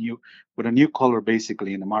with a new color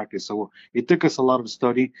basically in the market. So it took us a lot of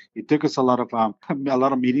study. It took us a lot of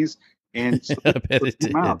meetings, and so I bet it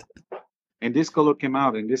did. Out. And this color came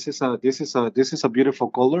out, and this is a beautiful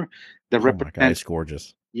color that represents. My God, it's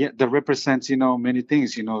gorgeous. Yeah, that represents many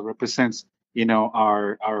things. It represents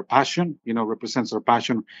our passion. Represents our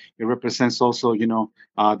passion. It represents also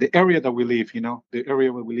the area that we live. The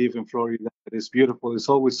area where we live in Florida, that is beautiful. It's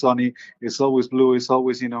always sunny. It's always blue. It's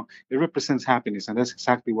always it represents happiness, and that's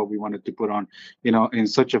exactly what we wanted to put on in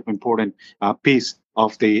such an important piece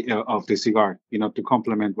of the cigar. To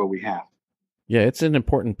complement what we have. Yeah, it's an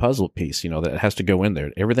important puzzle piece, that has to go in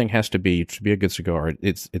there. Everything has to be a good cigar.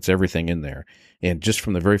 It's everything in there. And just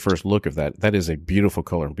from the very first look of that is a beautiful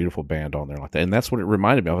color and beautiful band on there like that. And that's what it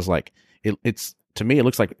reminded me. I was like, it's to me, it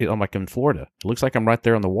looks like I'm like in Florida. It looks like I'm right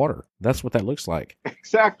there on the water. That's what that looks like.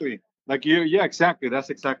 Exactly. Like you, yeah, exactly. That's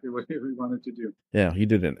exactly what we wanted to do. Yeah, you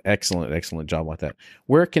did an excellent, excellent job like that.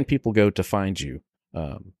 Where can people go to find you?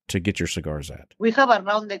 To get your cigars at? We have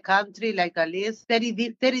around the country like at least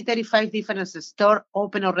 35 different stores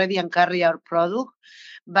open already and carry our product.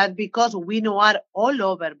 But because we are all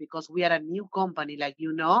over, because we are a new company, like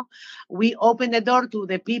we open the door to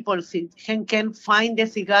the people who can find the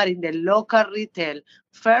cigar in the local retail.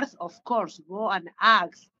 First, of course, go and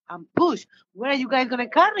ask and push, where are you guys going to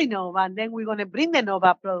carry Nova? And then we're going to bring the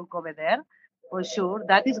Nova product over there, for sure.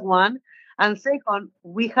 That is one. And second,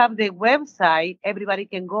 we have the website. Everybody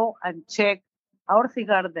can go and check our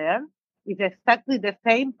cigar there. It's exactly the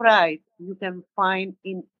same price you can find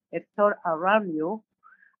in a store around you.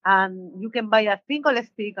 And you can buy a single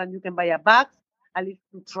stick and you can buy a box, at least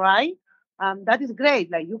to try. That is great.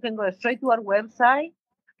 Like you can go straight to our website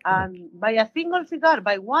and buy a single cigar,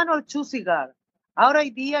 buy one or two cigars. Our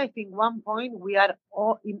idea, I think, one point we are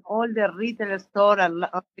in all the retail store and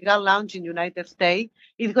cigar lounge in the United States.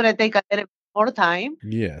 It's going to take a little more time.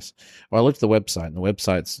 Yes. Well, I looked at the website, and the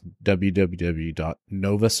website's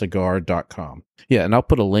www.novacigar.com. Yeah, and I'll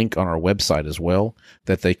put a link on our website as well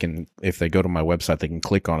that they can, if they go to my website, they can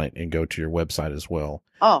click on it and go to your website as well.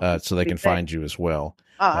 So they can find you as well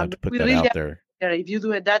to put that out there. If you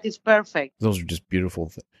do it, that is perfect. Those are just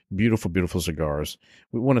beautiful, beautiful, beautiful cigars.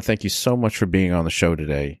 We want to thank you so much for being on the show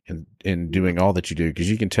today and doing all that you do, because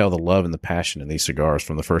you can tell the love and the passion in these cigars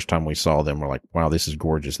from the first time we saw them. We're like, wow, this is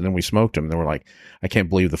gorgeous. And then we smoked them and then we're like, I can't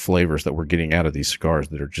believe the flavors that we're getting out of these cigars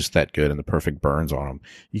that are just that good and the perfect burns on them.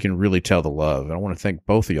 You can really tell the love. And I want to thank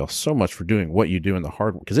both of y'all so much for doing what you do in the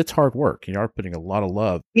hard work, because it's hard work. You are putting a lot of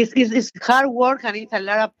love. It's hard work and it's a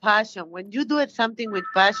lot of passion. When you do it something with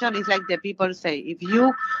passion, it's like the people say, if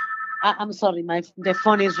you I'm sorry, the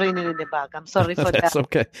phone is ringing in the back. I'm sorry for that. That's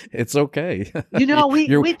okay. It's okay.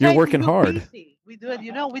 You're working hard. Busy. We do it,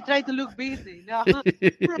 we try to look busy. No.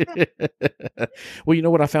 Well, you know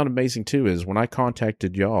what I found amazing too is when I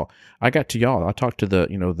contacted y'all, I got to y'all. I talked to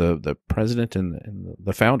the president and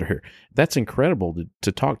the founder here. That's incredible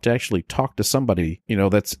to actually talk to somebody,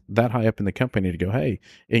 that's that high up in the company, to go, hey,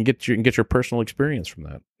 and get your personal experience from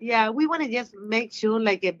that. Yeah, we want to just make sure,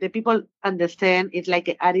 like, if the people understand, it's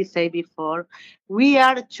like Ari said before, we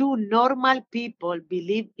are two normal people,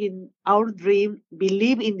 believe in our dream,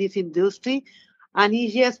 believe in this industry, and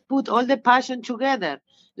he just put all the passion together.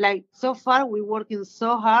 Like, so far, we're working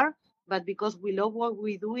so hard, but because we love what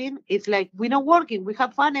we're doing, it's like we're not working. We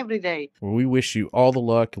have fun every day. Well, we wish you all the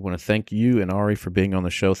luck. I want to thank you and Ari for being on the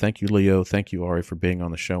show. Thank you, Leo. Thank you, Ari, for being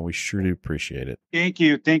on the show. We sure do appreciate it. Thank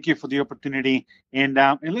you for the opportunity. And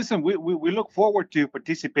listen, we look forward to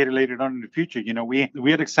participating later on in the future. We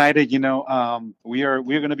are excited. We are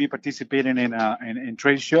going to be participating in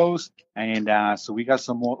trade shows. And so we got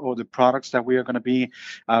some more other products that we are going to be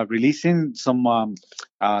releasing, some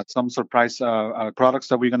surprise products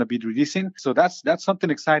that we're going to be releasing. So that's something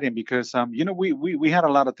exciting because we had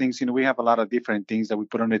a lot of things. We have a lot of different things that we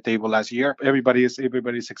put on the table last year. Everybody's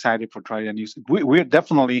excited for trying new. We're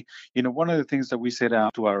definitely, one of the things that we said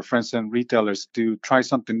to our friends and retailers to try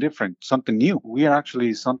something different, something new. We are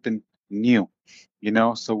actually something new.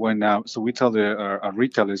 So when so we tell our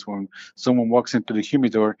retailers when someone walks into the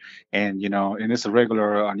humidor and and it's a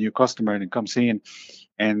regular new customer and it comes in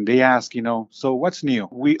and they ask, so what's new?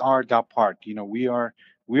 We are that part. We are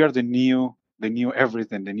the new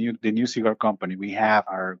everything, the new cigar company. We have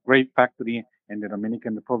our great factory in the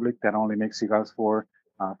Dominican Republic that only makes cigars for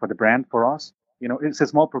the brand for us. It's a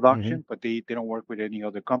small production, but they don't work with any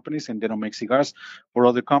other companies and they don't make cigars for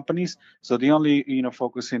other companies. So they only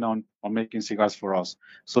focusing on making cigars for us.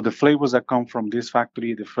 So the flavors that come from this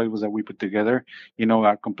factory, the flavors that we put together,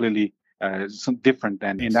 are completely some different,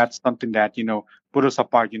 and that's something that put us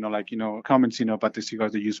apart. Comments about the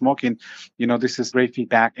cigars that you're smoking. This is great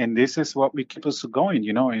feedback, and this is what we keep us going.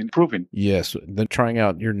 And improving. Yes, then trying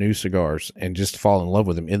out your new cigars and just fall in love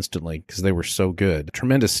with them instantly because they were so good.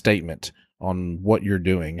 Tremendous statement on what you're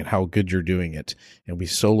doing and how good you're doing it. And we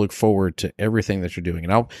so look forward to everything that you're doing.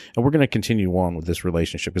 And we're going to continue on with this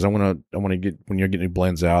relationship because I want to get, when you're getting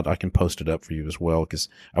blends out, I can post it up for you as well because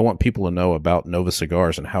I want people to know about Nova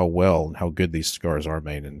cigars and how well and how good these cigars are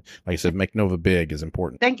made. And like I said, make Nova big is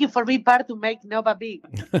important. Thank you for being part to make Nova big.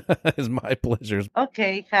 It's my pleasure.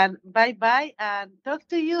 Okay, Han. Bye-bye and talk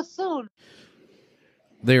to you soon.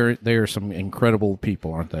 They are some incredible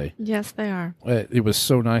people, aren't they? Yes, they are. It was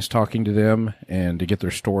so nice talking to them and to get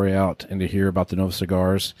their story out and to hear about the Nova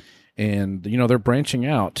cigars. And, they're branching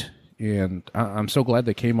out. And I'm so glad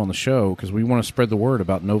they came on the show because we want to spread the word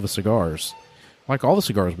about Nova cigars. Like all the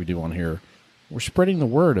cigars we do on here, we're spreading the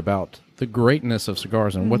word about the greatness of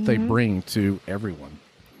cigars and what they bring to everyone.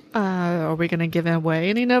 Are we going to give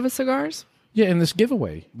away any Nova cigars? Yeah, in this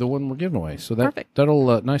giveaway, the one we're giving away. So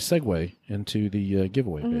that'll nice segue into the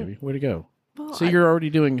giveaway, baby. Way to go. Well, so you're already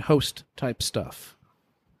doing host type stuff.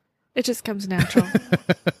 It just comes natural.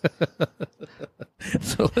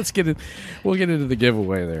 So let's get it. We'll get into the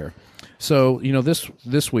giveaway there. So,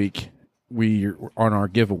 this week on our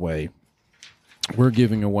giveaway, we're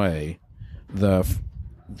giving away the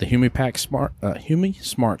Humi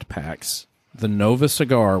Smart Packs. The Nova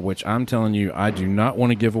cigar, which I'm telling you, I do not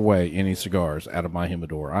want to give away any cigars out of my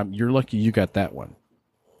humidor. You're lucky you got that one.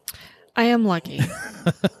 I am lucky.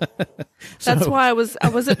 That's why I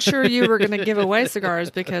wasn't sure you were going to give away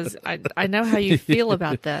cigars because I know how you feel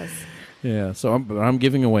about this. Yeah, so I'm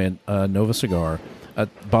giving away a Nova cigar, a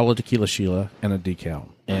bottle of Tequila Sheela, and a decal.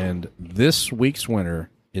 And this week's winner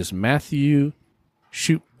is Matthew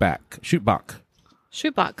Schubach.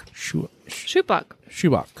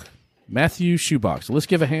 Matthew Schubach. So let's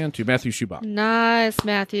give a hand to Matthew Schubach. Nice,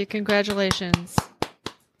 Matthew. Congratulations.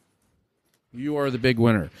 You are the big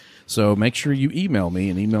winner. So make sure you email me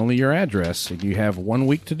and email me your address. And you have 1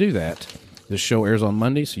 week to do that. This show airs on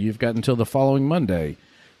Monday, so you've got until the following Monday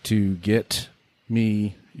to get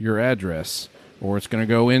me your address, or it's going to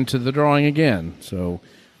go into the drawing again. So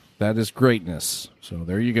that is greatness. So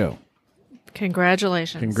there you go.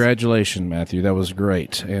 Congratulations. Congratulations, Matthew. That was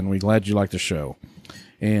great. And we're glad you liked the show.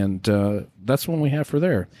 And that's what we have for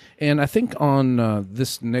there. And I think on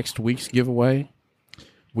this next week's giveaway,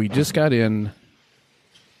 we just got in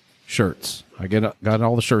shirts. I got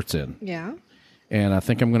all the shirts in. Yeah. And I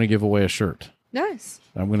think I'm going to give away a shirt. Nice.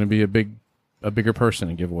 I'm going to be a bigger person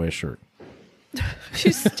and give away a shirt.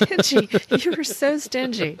 You're stingy. You were so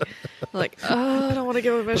stingy. Like, I don't want to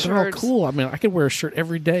give him a shirt. They're all cool. I mean, I could wear a shirt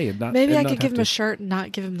every day and not. Maybe I could give him a shirt and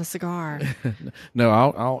not give him the cigar. No,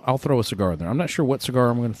 I'll throw a cigar in there. I'm not sure what cigar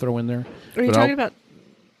I'm going to throw in there. Are you talking about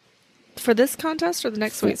for this contest or the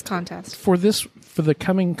next week's contest? For the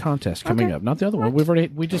coming contest coming up, not the other one.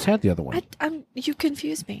 We just had the other one. You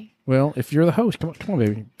confuse me. Well, if you're the host, come on,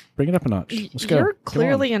 baby, bring it up a notch. Let's go. You're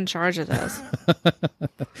clearly in charge of this.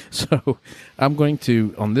 So I'm going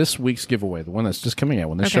to, on this week's giveaway, the one that's just coming out,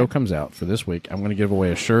 when this show comes out for this week, I'm going to give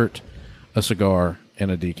away a shirt, a cigar,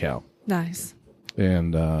 and a decal. Nice.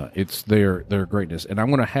 And it's their greatness. And I'm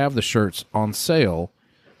going to have the shirts on sale.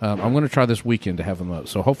 I'm going to try this weekend to have them up.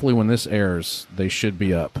 So hopefully when this airs, they should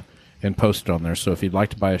be up and posted on there. So if you'd like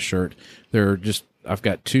to buy a shirt, I've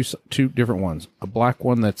got two different ones. A black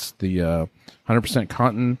one that's the 100%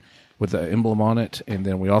 cotton with the emblem on it. And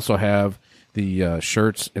then we also have the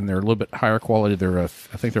shirts, and they're a little bit higher quality. I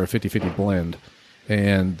think they're a 50-50 blend.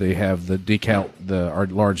 And they have the decal, our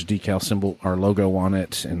large decal symbol, our logo on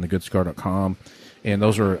it, and thegoodcigar.com. And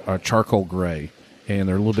those are charcoal gray. and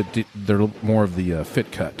they're a little bit they're more of the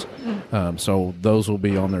fit cut. So those will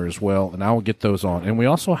be on there as well, and I will get those on. And we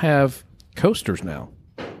also have coasters now.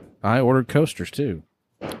 I ordered coasters too.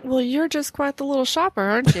 Well, you're just quite the little shopper,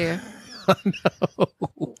 aren't you?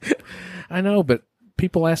 I know, but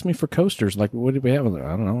people ask me for coasters. Like, what do we have? I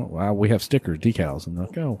don't know. Well, we have stickers, decals, and they're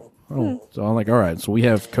like, oh. So I'm like, all right. So we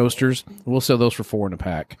have coasters. We'll sell those for $4 in a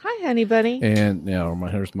pack. Hi, honey bunny. And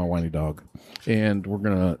here's my whiny dog. And we're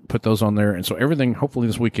gonna put those on there. And so everything, hopefully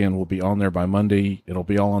this weekend, will be on there by Monday. It'll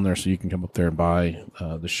be all on there, so you can come up there and buy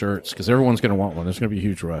the shirts, because everyone's gonna want one. There's gonna be a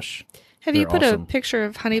huge rush. Have you put awesome. A picture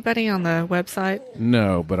of Honey Bunny on the website?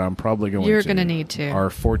 No, but I'm probably going to. You're going to need to. Our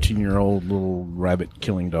 14-year-old little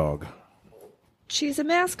rabbit-killing dog. She's a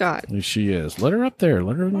mascot. She is. Let her up there.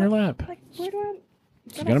 Let her in your lap. Like, where do I...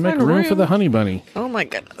 You got to make room for the Honey Bunny. Oh, my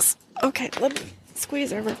goodness. Okay, let me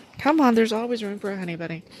squeeze over. Come on, there's always room for a Honey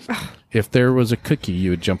Bunny. Oh. If there was a cookie,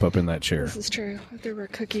 you would jump up in that chair. This is true. If there were a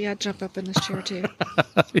cookie, I'd jump up in this chair, too.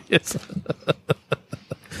 Yes.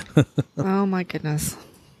 Oh, my goodness.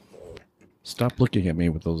 Stop looking at me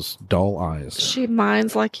with those dull eyes. She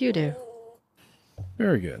minds like you do.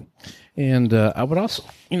 Very good. And I would also,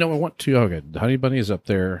 I want to, okay, Honey Bunny is up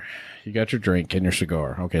there. You got your drink and your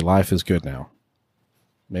cigar. Okay, life is good now.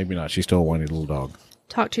 Maybe not. She's still a whiny little dog.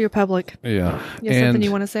 Talk to your public. Yeah. You have something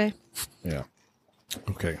you want to say? Yeah.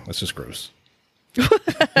 Okay, that's just gross.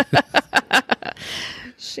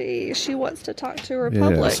 She wants to talk to her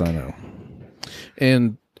public. Yes, I know.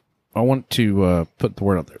 And I want to put the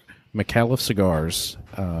word out there. McAuliffe Cigars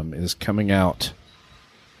is coming out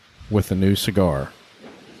with a new cigar,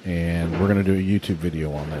 and we're going to do a YouTube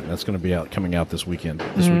video on that. That's going to be coming out this weekend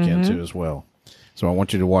too as well. So I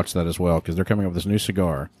want you to watch that as well, because they're coming up with this new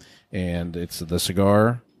cigar, and it's the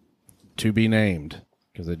cigar to be named,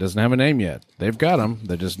 because it doesn't have a name yet. They've got them.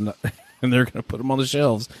 They're just not, and they're going to put them on the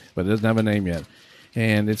shelves, but it doesn't have a name yet.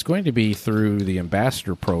 And it's going to be through the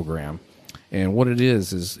ambassador program. And what it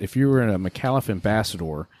is if you were a McAuliffe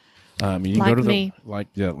ambassador, you can like go to me. like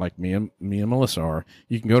me and Melissa are.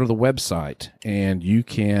 You can go to the website and you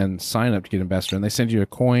can sign up to get ambassador, and they send you a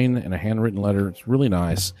coin and a handwritten letter. It's really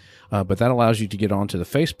nice, but that allows you to get onto the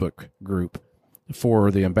Facebook group for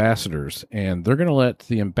the ambassadors, and they're going to let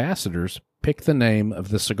the ambassadors pick the name of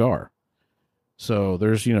the cigar. So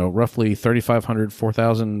there's roughly 3,500,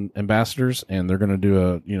 4,000 ambassadors, and they're going to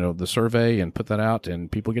do the survey and put that out,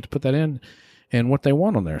 and people get to put that in and what they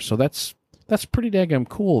want on there. So that's pretty daggum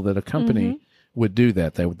cool that a company would do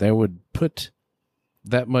that. They would put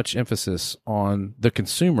that much emphasis on the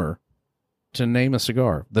consumer to name a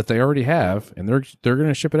cigar that they already have, and they're going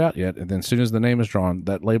to ship it out yet. And then as soon as the name is drawn,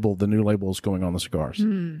 the new label is going on the cigars.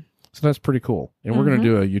 So that's pretty cool. And we're going to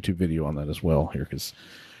do a YouTube video on that as well here, because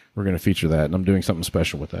we're going to feature that, and I'm doing something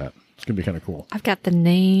special with that. It's going to be kind of cool. I've got the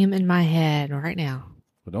name in my head right now.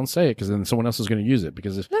 But don't say it, because then someone else is going to use it.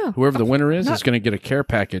 Because whoever the winner is going to get a care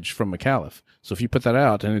package from McAuliffe. So if you put that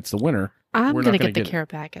out and it's the winner, I'm going to get the care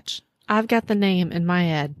package. I've got the name in my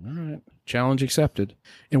head. All right. Challenge accepted.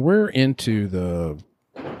 And we're into the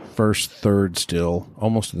first third still,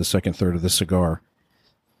 almost to the second third of the cigar.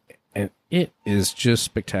 And it is just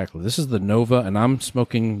spectacular. This is the Nova, and I'm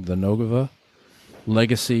smoking the Nova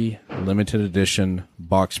Legacy Limited Edition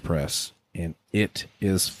box press. And it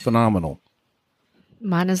is phenomenal.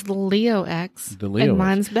 Mine is the Leo X, and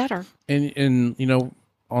mine's better. And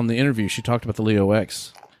on the interview, she talked about the Leo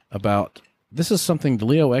X, about this is something, the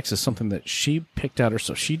Leo X is something that she picked out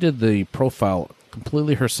herself. She did the profile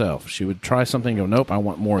completely herself. She would try something and go, nope, I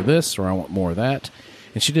want more of this, or I want more of that.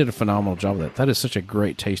 And she did a phenomenal job of that. That is such a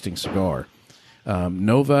great tasting cigar.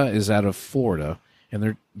 Nova is out of Florida,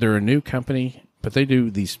 and they're a new company, but they do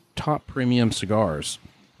these top premium cigars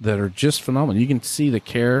that are just phenomenal. You can see the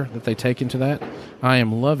care that they take into that. I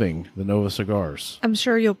am loving the Nova cigars. I'm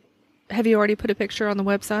sure have you already put a picture on the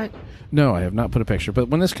website? No, I have not put a picture. But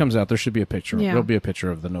when this comes out, there should be a picture. Yeah. There'll be a picture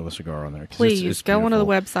of the Nova cigar on there. Please, it's go onto the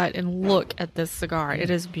website and look at this cigar. It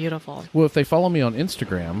is beautiful. Well, if they follow me on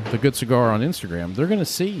Instagram, The Good Cigar on Instagram, they're going to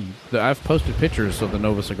see that I've posted pictures of the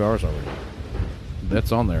Nova cigars already.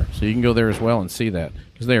 That's on there. So you can go there as well and see that,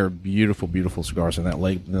 because they are beautiful, beautiful cigars. And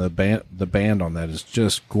the band on that is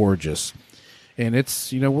just gorgeous. And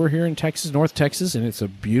it's, we're here in Texas, North Texas, and it's a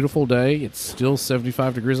beautiful day. It's still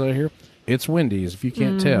 75 degrees out here. It's windy, as if you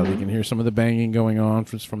can't tell. You can hear some of the banging going on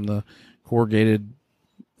from the corrugated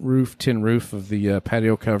tin roof of the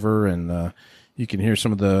patio cover, and you can hear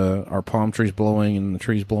some of our palm trees blowing and the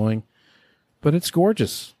trees blowing. But it's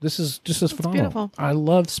gorgeous. This is just as phenomenal. Beautiful. I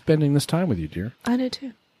love spending this time with you, dear. I do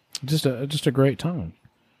too. Just a great time.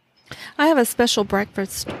 I have a special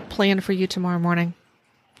breakfast planned for you tomorrow morning.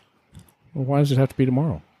 Well, why does it have to be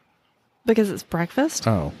tomorrow? Because it's breakfast.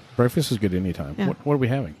 Oh, breakfast is good anytime. Yeah. What are we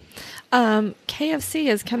having? KFC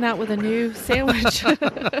has come out with a new sandwich.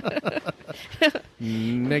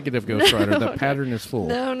 Negative, Ghost Rider. The pattern is full.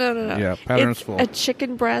 No. Yeah, pattern's It's full. a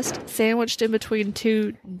chicken breast sandwiched in between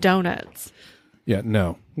two donuts. Yeah,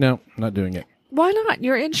 no, not doing it. Why not?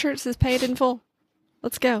 Your insurance is paid in full.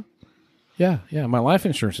 Let's go. Yeah. My life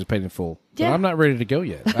insurance is paid in full. But Yeah. I'm not ready to go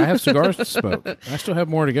yet. I have cigars to smoke. I still have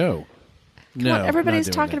more to go. Come No, on, everybody's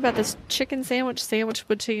not doing talking it. about this chicken sandwich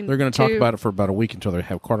between They're going to talk two- about it for about a week until they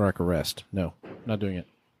have cardiac arrest. No, not doing it.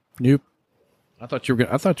 Nope. I thought you were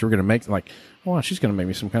going to make like, oh, she's going to make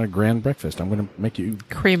me some kind of grand breakfast. I'm going to make you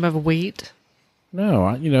cream of wheat. No,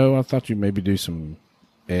 I thought you'd maybe do some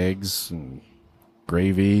eggs and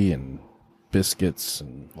gravy and biscuits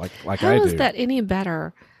and like How I do. is that any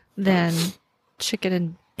better than chicken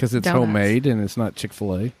and Because it's donuts? homemade and it's not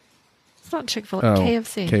Chick-fil-A. It's not Chick-fil-A. Oh,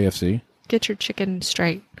 KFC. KFC. Get your chicken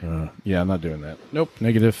straight. Yeah, I'm not doing that. Nope,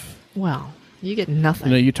 negative. Well, you get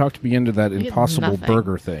nothing. You talked me into that get Impossible nothing.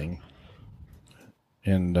 Burger thing.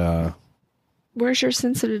 And, Where's your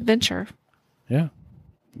sense of adventure? yeah.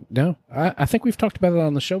 No, I think we've talked about it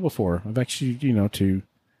on the show before. I've actually, to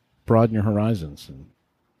broaden your horizons. And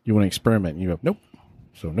you want to experiment, and you go, nope.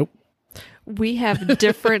 So, nope. We have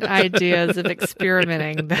different ideas of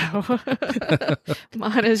experimenting, though.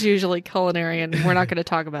 Mine is usually culinary, and we're not going to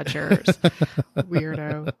talk about yours.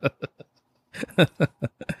 Weirdo.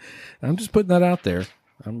 I'm just putting that out there.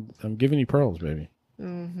 I'm giving you pearls, baby.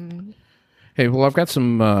 Mm-hmm. Hey, well, I've got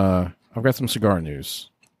some cigar news,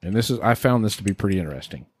 and I found this to be pretty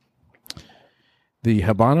interesting. The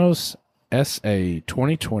Habanos SA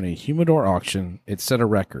 2020 Humidor auction, it set a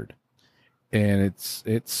record, and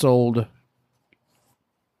it sold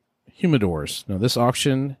humidors. Now, this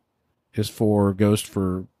auction goes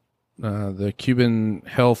for the Cuban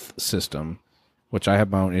health system, which I have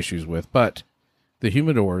my own issues with, but the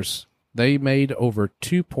humidors, they made over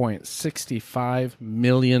 $2.65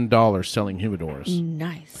 million selling humidors.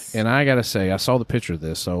 Nice. And I got to say, I saw the picture of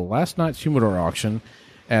this. So last night's humidor auction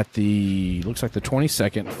at looks like the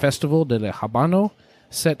 22nd Festival de la Habano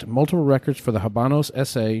set multiple records for the Habanos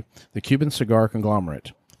SA, the Cuban cigar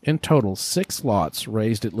conglomerate. In total, 6 lots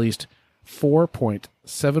raised at least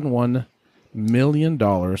 $4.71 million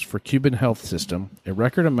for Cuban health system, a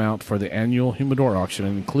record amount for the annual humidor auction,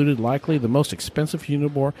 and included likely the most expensive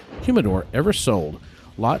humidor ever sold.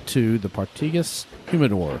 Lot 2, the Partagas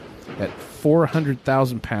humidor, at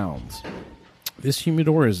 400,000 pounds. This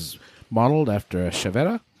humidor is modeled after a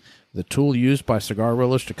chaveta, the tool used by cigar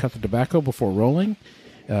rollers to cut the tobacco before rolling.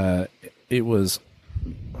 It was,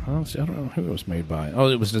 I don't know who it was made by. Oh,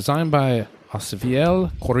 it was designed by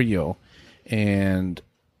Asiviel Corrillo, and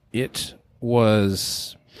it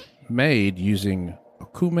was made using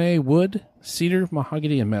okume wood, cedar,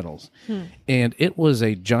 mahogany, and metals. And it was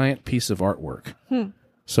a giant piece of artwork.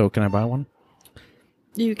 So can I buy one?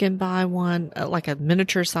 You can buy one like a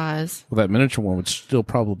miniature size. Well, that miniature one would still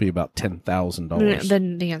probably be about $10,000.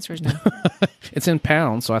 Then the answer is no. It's in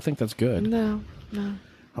pounds, so I think that's good. No.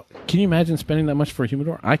 Can you imagine spending that much for a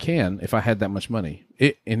humidor? I can if I had that much money.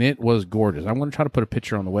 It was gorgeous. I'm going to try to put a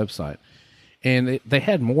picture on the website. And they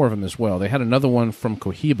had more of them as well. They had another one from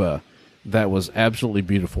Cohiba that was absolutely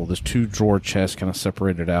beautiful. This 2-drawer chest kind of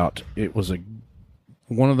separated out. It was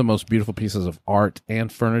one of the most beautiful pieces of art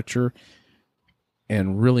and furniture,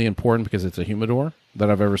 and really important because it's a humidor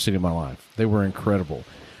that I've ever seen in my life. They were incredible.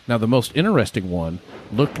 Now, the most interesting one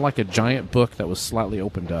looked like a giant book that was slightly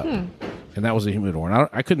opened up. And that was a humidor. And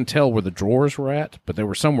I couldn't tell where the drawers were at, but they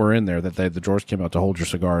were somewhere in there that the drawers came out to hold your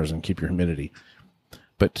cigars and keep your humidity.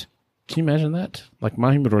 But can you imagine that? Like,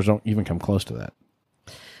 my humidors don't even come close to that.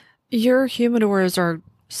 Your humidors are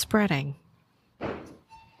spreading.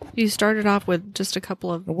 You started off with just a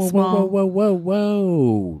couple of small...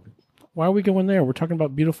 Whoa. Why are we going there? We're talking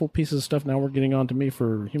about beautiful pieces of stuff. Now we're getting on to me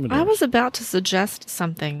for humidors. I was about to suggest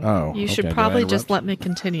something. Oh, you okay. should Did I probably just interrupt? let me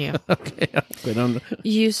continue. Okay.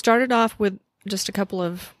 You started off with just a couple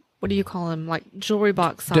of, what do you call them, like jewelry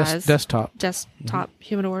box size. Desktop.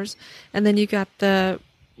 Humidors. And then you got the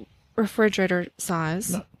refrigerator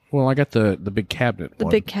size. No. Well, I got the big cabinet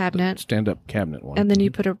one. Big cabinet. The stand-up cabinet one. And then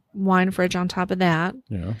you put a wine fridge on top of that.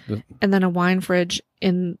 Yeah. And then a wine fridge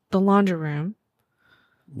in the laundry room.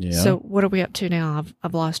 Yeah. So what are we up to now?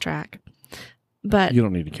 I've lost track. But you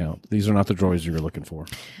don't need to count. These are not the drawers you were looking for.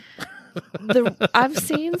 I've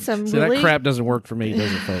seen some See, really... that crap doesn't work for me, does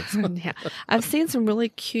it, folks? Yeah. I've seen some really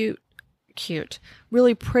cute,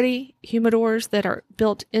 really pretty humidors that are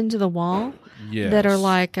built into the wall. Yes. That are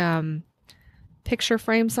like picture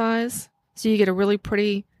frame size. So you get a really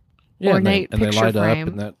pretty ornate and they picture light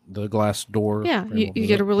frame. up, and the glass door. Yeah, frame you opens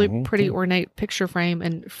get a up. really Mhm. pretty ornate picture frame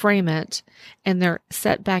and frame it, and they're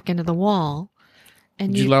set back into the wall. And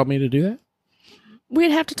Would you allow me to do that?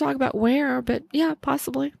 we'd have to talk about where, but yeah,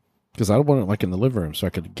 possibly. Because I want it like in the living room so I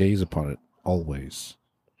could gaze upon it always.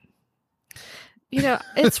 You know,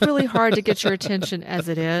 it's really hard to get your attention as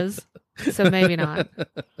it is, so maybe not.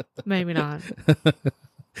 Maybe not.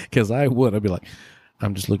 Because I'd be like,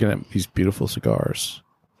 I'm just looking at these beautiful cigars.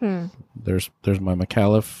 There's my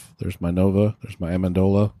McAuliffe, there's my Nova, there's my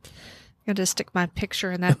Amendola. I'm going to stick my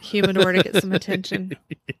picture in that humidor to get some attention.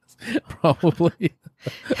 Yes, probably.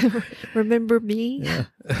 Remember me? Yeah.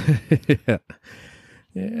 Yeah.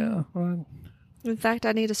 Yeah. Well, In fact,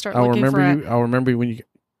 I need to start I'll looking remember for you. I'll remember you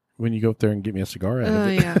when you go up there and get me a cigar out of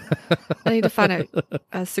it. yeah. I need to find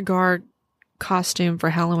a cigar costume for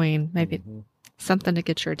Halloween. Maybe something to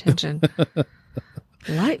get your attention.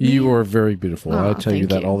 Light me You up. are very beautiful. Aw, I tell you thank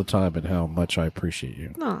that you. all the time and how much I appreciate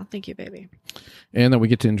you. Oh, thank you, baby. And that we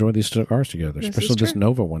get to enjoy these cigars together, This is especially this true.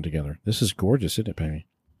 Nova one together. This is gorgeous, isn't it, baby?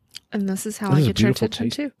 And this is how This I is a get your beautiful attention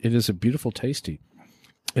taste. too. It is a beautiful tasty.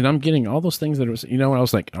 And I'm getting all those things that it was, I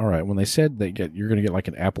was like, all right, when they said you're going to get like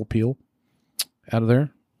an apple peel out of there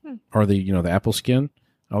or the apple skin,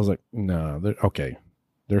 I was like, no,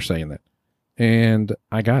 they're saying that. And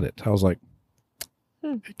I got it. I was like,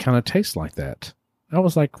 it kind of tastes like that. I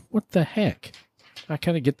was like, what the heck? I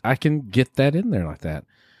can get that in there like that.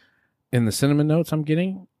 And the cinnamon notes I'm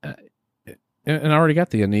getting, and I already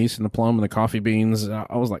got the anise and the plum and the coffee beans. I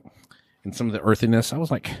was like, and some of the earthiness, I was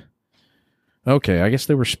like, okay, I guess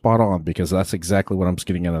they were spot on because that's exactly what I'm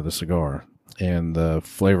getting out of the cigar. And the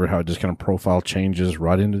flavor, how it just kind of profile changes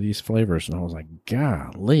right into these flavors. And I was like,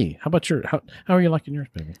 golly, how about how are you liking yours,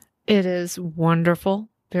 baby? It is wonderful.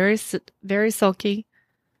 Very, very silky,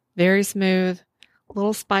 very smooth, a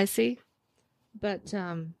little spicy, but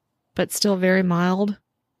still very mild.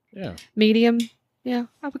 Yeah. Medium. Yeah,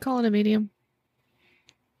 I would call it a medium.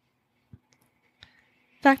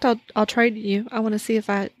 In fact, I'll trade you. I want to see if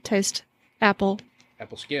I taste apple.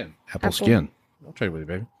 Apple skin. Apple skin. I'll trade with you,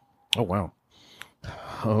 baby. Oh, wow.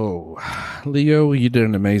 Oh, Leo, you did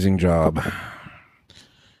an amazing job.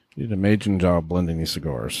 You did an amazing job blending these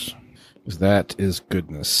cigars. 'Cause that is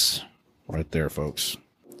goodness right there, folks.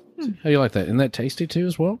 How do you like that? Isn't that tasty, too,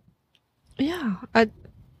 as well? Yeah,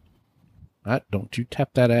 Don't you tap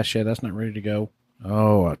that ash yet. That's not ready to go.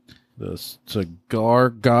 Oh, the cigar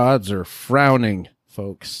gods are frowning,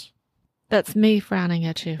 folks. that's me frowning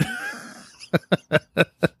at you.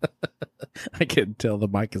 I can tell the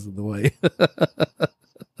mic is in the way.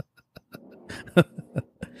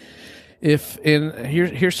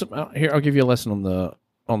 Here I'll give you a lesson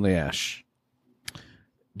on the ash.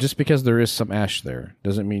 Just because there is some ash there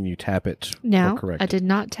doesn't mean you tap it or No, correct I it. did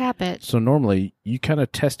not tap it. So normally you kind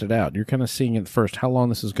of test it out. You're kind of seeing it first how long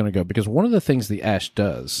this is going to go, because one of the things the ash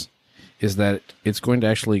does is that it's going to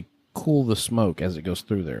actually cool the smoke as it goes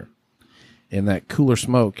through there. And that cooler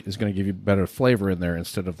smoke is going to give you better flavor in there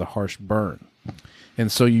instead of the harsh burn. And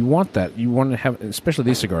so you want that. You want to have, especially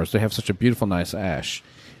these cigars, they have such a beautiful, nice ash,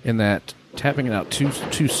 in that tapping it out too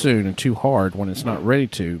soon and too hard when it's not ready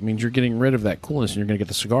to means you're getting rid of that coolness and you're going to get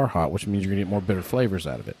the cigar hot, which means you're going to get more bitter flavors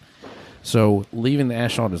out of it. So leaving the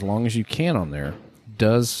ash on as long as you can on there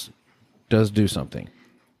does do something.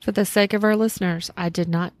 For the sake of our listeners, I did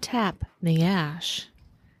not tap the ash.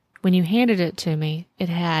 When you handed it to me, it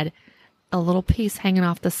had a little piece hanging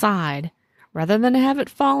off the side. Rather than have it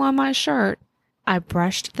fall on my shirt, I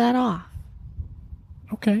brushed that off.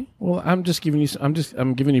 Okay. Well, I'm giving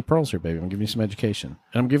you pearls here, baby. I'm giving you some education.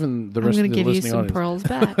 And I'm giving the rest of the I'm going to give you listening some audience. pearls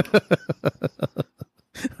back.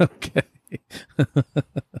 Okay.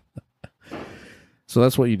 So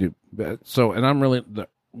that's what you do. So, and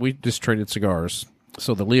we just traded cigars.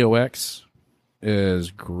 So the Leo X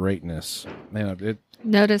is greatness. Man,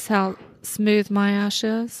 Notice how smooth my ash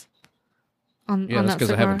is on that's that because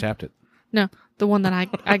I cigar? haven't tapped it. No, the one that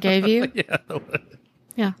I gave you. Yeah.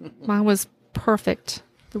 Yeah, mine was perfect.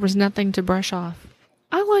 There was nothing to brush off.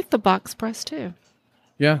 I like the box press too.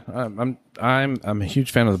 Yeah, I'm a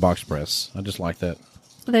huge fan of the box press. I just like that.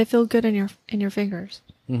 They feel good in your fingers.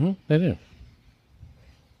 Mm-hmm. They do.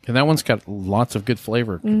 And that one's got lots of good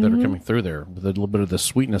flavor that are coming through there, with a little bit of the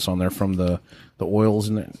sweetness on there from the oils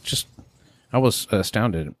and it. Just, I was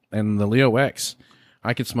astounded. And the Leo X,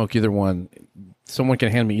 I could smoke either one. Someone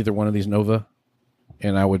can hand me either one of these Nova,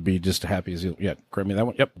 and I would be just happy as yeah. Grab me that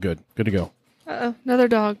one. Yep, good to go. Uh-oh, another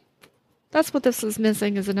dog. That's what this is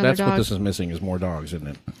missing, is another That's dog. what this is missing, is more dogs, isn't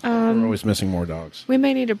it? We're always missing more dogs. We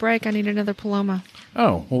may need a break. I need another Paloma.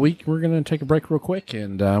 Oh, well, we're going to take a break real quick,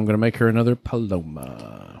 and I'm going to make her another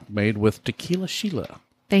Paloma made with Tequila Sheela.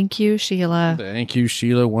 Thank you, Sheila. Thank you,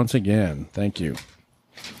 Sheila, once again. Thank you.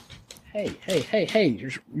 Hey!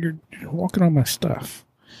 You're walking on my stuff.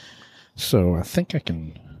 So I think I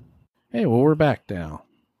can. Hey, well, we're back now.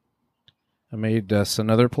 I made us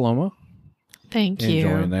another Paloma. Thank you.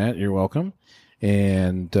 Enjoying that. You're welcome.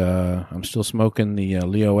 And I'm still smoking the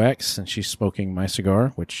Leo X, and she's smoking my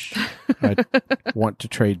cigar, which I want to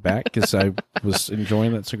trade back because I was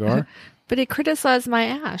enjoying that cigar. But he criticized my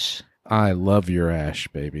ash. I love your ash,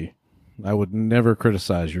 baby. I would never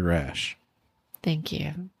criticize your ash. Thank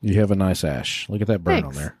you. You have a nice ash. Look at that burn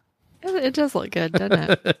Thanks. on there. It does look good,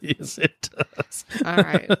 doesn't it? Yes, it does. All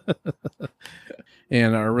right.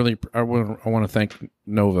 And I want to thank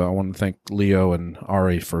Nova. I want to thank Leo and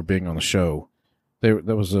Ari for being on the show. That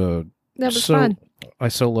was fun. I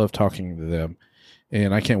so love talking to them,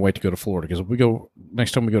 and I can't wait to go to Florida because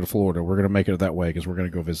next time we go to Florida, we're going to make it that way because we're going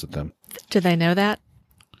to go visit them. Do they know that?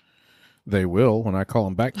 They will when I call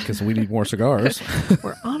them back because we need more cigars.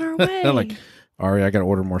 We're on our way. They're like, Ari, I got to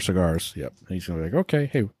order more cigars. Yep. And he's going to be like, okay,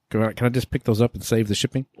 hey, can I just pick those up and save the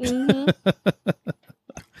shipping? Mm-hmm.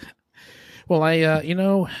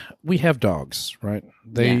 Well, we have dogs, right?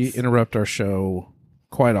 They interrupt our show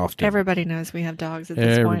quite often. Everybody knows we have dogs at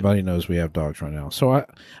this point. Everybody knows we have dogs right now. So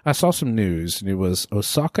I saw some news, and it was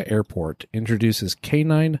Osaka Airport introduces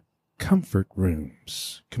canine comfort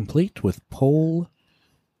rooms, complete with pole.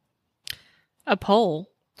 A pole?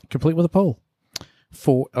 Complete with a pole.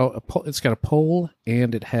 It's got a pole,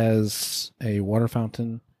 and it has a water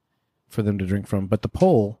fountain for them to drink from, but the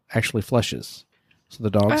pole actually flushes. So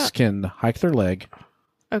the dogs can hike their leg,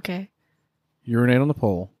 urinate on the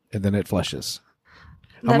pole, and then it flushes.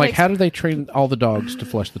 I'm like, how do they train all the dogs to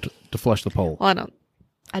flush the pole? Well,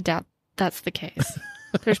 I doubt that's the case.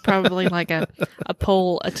 There's probably like a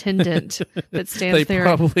pole attendant that stands there. They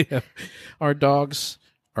probably have. Our dogs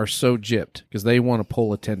are so gypped because they want a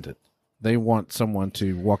pole attendant. They want someone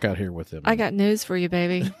to walk out here with them. I got news for you,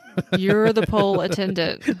 baby. You're the pole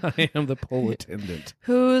attendant. I am the pole attendant.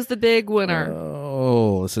 Who's the big winner?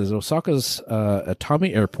 Oh, this is Osaka's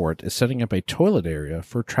Atami Airport is setting up a toilet area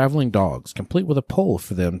for traveling dogs, complete with a pole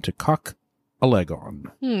for them to cock a leg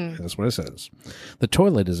on. That's what it says. The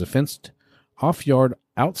toilet is a fenced off yard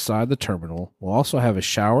outside the terminal. Will also have a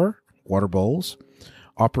shower, water bowls.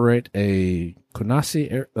 Operator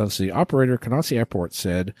Konasi Airport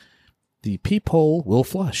said the peephole will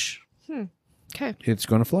flush. Okay. It's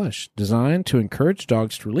going to flush. Designed to encourage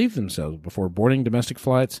dogs to relieve themselves before boarding domestic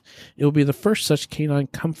flights, it will be the first such canine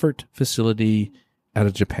comfort facility at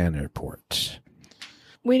a Japan airport.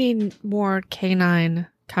 We need more canine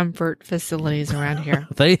comfort facilities around here.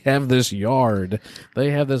 They have this yard.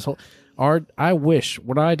 They have this whole... I wish,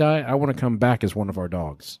 when I die, I want to come back as one of our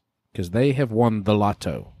dogs because they have won the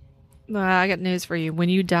lotto. I got news for you. When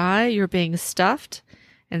you die, you're being stuffed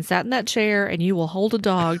and sat in that chair, and you will hold a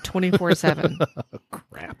dog 24/7.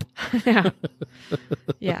 Crap.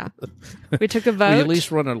 Yeah. We took a vote. Will you at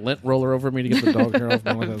least run a lint roller over me to get the dog hair off?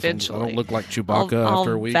 Eventually. I don't look like Chewbacca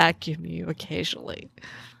after a week. I'll vacuum you occasionally.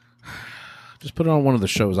 Just put it on one of the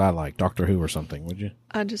shows I like, Doctor Who or something, would you?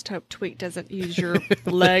 I just hope Tweak doesn't use your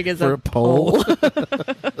leg as For a a pole. pole.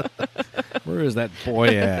 Where is that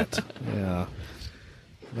boy at? Yeah.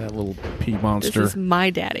 That little pea monster. This is my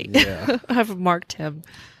daddy. Yeah. I've marked him.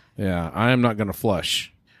 Yeah, I am not going to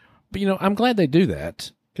flush. But, I'm glad they do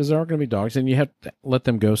that because there are going to be dogs, and you have to let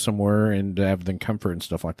them go somewhere and have them comfort and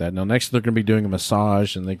stuff like that. Now, next they're going to be doing a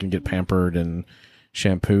massage, and they can get pampered and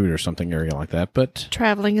shampooed or something area like that. But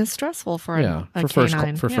traveling is stressful for a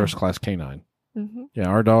canine. First class canine. Mm-hmm. Yeah,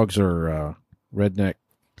 our dogs are redneck.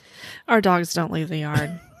 Our dogs don't leave the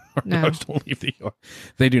yard. Dogs don't leave the yard.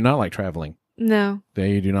 They do not like traveling. No.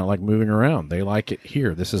 They do not like moving around. They like it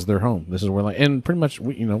here. This is their home. This is where and pretty much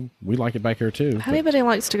we like it back here too. Anybody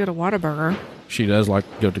likes to go to Whataburger. She does like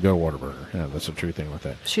to go to Whataburger. Yeah, that's a true thing with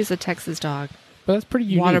that. She's a Texas dog. But that's pretty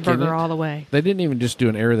unique. Whataburger all the way. They didn't even just do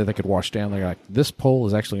an area that they could wash down. They're like, this pole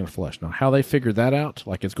is actually going to flush. Now, how they figured that out,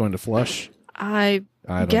 like it's going to flush, I'm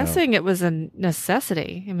guessing it was a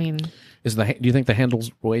necessity. I mean, do you think the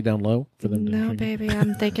handle's way down low for them? No, baby.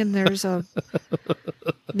 I'm thinking there's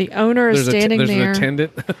the owner is standing there. There's an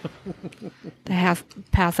attendant. They have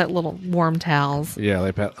pass out little warm towels. Yeah,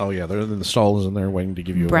 they pass. Oh, yeah. They're in the stalls in there waiting to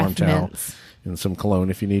give you a warm towel and some cologne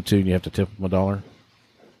if you need to, and you have to tip them $1.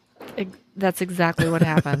 That's exactly what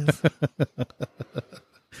happens.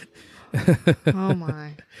 Oh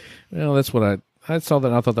my! Well, that's what I saw that.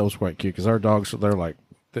 And I thought that was quite cute because our dogs, they're like,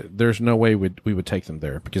 there's no way we would take them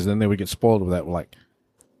there because then they would get spoiled with that. Like,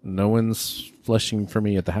 no one's flushing for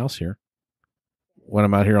me at the house here when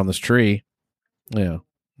I'm out here on this tree. Yeah.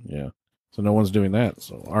 So no one's doing that.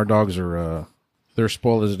 So our dogs are They're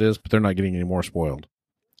spoiled as it is, but they're not getting any more spoiled.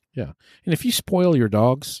 Yeah. And if you spoil your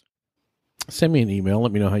dogs, send me an email.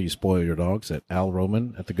 Let me know how you spoil your dogs at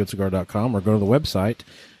alroman@thegoodcigar.com, or go to the website,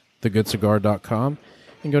 thegoodcigar.com,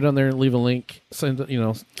 and go down there and leave a link. Send an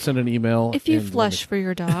email. If you flush for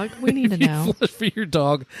your dog, we need to know. If you flush for your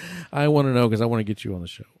dog, I want to know, because I want to get you on the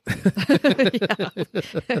show.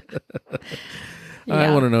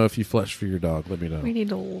 I want to know if you flush for your dog. Let me know. We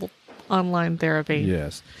need a little online therapy.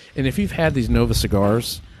 Yes. And if you've had these Nova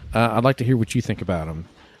cigars, I'd like to hear what you think about them.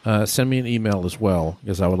 Send me an email as well,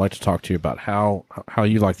 because I would like to talk to you about how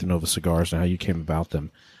you like the Nova cigars and how you came about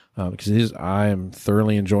them. Because I am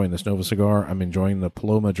thoroughly enjoying this Nova cigar. I'm enjoying the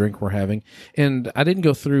Paloma drink we're having. And I didn't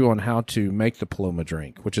go through on how to make the Paloma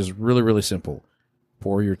drink, which is really, really simple.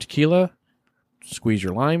 Pour your tequila, squeeze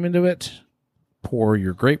your lime into it, pour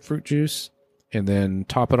your grapefruit juice, and then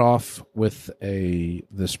top it off with the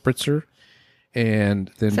spritzer. And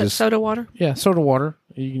then just soda water? Yeah, soda water.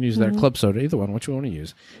 You can use that, club soda, either one, what you want to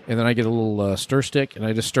use. And then I get a little stir stick, and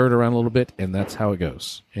I just stir it around a little bit, and that's how it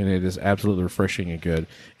goes. And it is absolutely refreshing and good.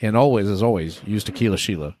 And always, as always, use Tequila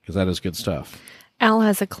Sheela, because that is good stuff. Al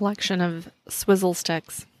has a collection of swizzle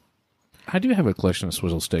sticks. I do have a collection of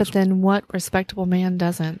swizzle sticks. But then what respectable man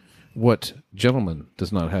doesn't? What gentleman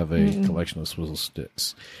does not have a collection of swizzle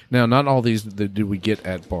sticks? Now, not all these do we get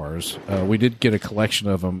at bars. We did get a collection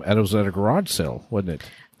of them. It was at a garage sale, wasn't it?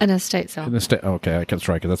 An estate sale. An estate. Okay, that's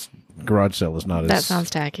right. Because garage sale is not. That sounds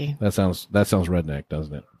tacky. That sounds redneck,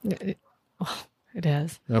 doesn't it? It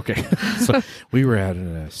is. Okay, so we were at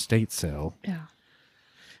an estate sale. Yeah.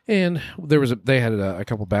 And they had a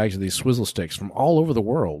couple bags of these swizzle sticks from all over the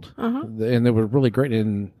world, and they were really great.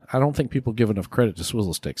 And I don't think people give enough credit to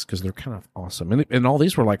swizzle sticks, because they're kind of awesome. And all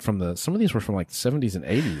these were like some of these were from like the 70s and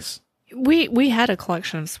 80s. We had a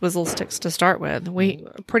collection of swizzle sticks to start with.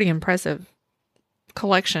 Pretty impressive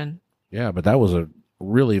collection. Yeah, but that was a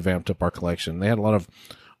really vamped up our collection. They had a lot of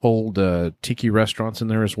old tiki restaurants in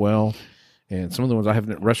there as well. And some of the ones I have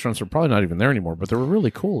in restaurants are probably not even there anymore, but they were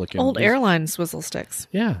really cool looking. Old airline swizzle sticks.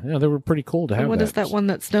 Yeah, they were pretty cool to have. What is that one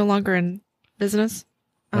that's no longer in business?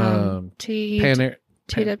 Panair.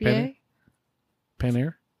 TWA?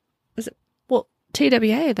 Panair? Is it? Well,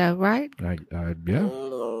 TWA though, right? Yeah.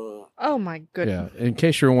 Oh my goodness. Yeah. In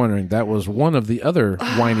case you're wondering, that was one of the other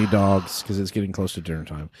whiny dogs, because it's getting close to dinner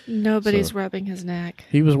time. Nobody's rubbing his neck.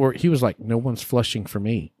 He was like, no one's flushing for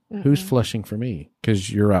me. Who's flushing for me?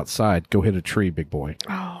 Because you're outside. Go hit a tree, big boy.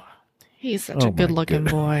 Oh, he's such a good-looking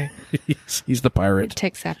boy. He's the pirate. He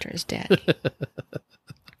takes after his daddy.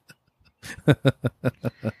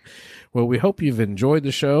 Well, we hope you've enjoyed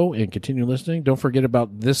the show and continue listening. Don't forget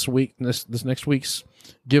about this next week's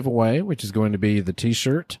giveaway, which is going to be the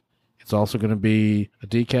T-shirt. It's also going to be a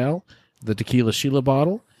decal, the Tequila Sheela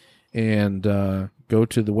bottle, and go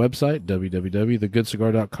to the website,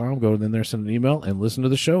 www.thegoodcigar.com. Go in there, send an email, and listen to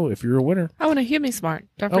the show if you're a winner. I want a HumiSmart.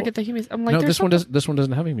 Don't forget the HumiSmart. I'm like, no, this one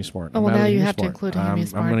doesn't have HumiSmart. Oh, well, now you have to include a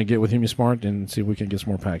HumiSmart. I'm going to get with HumiSmart and see if we can get some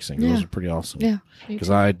more packs in. Those are pretty awesome. Yeah, because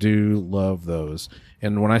I do love those.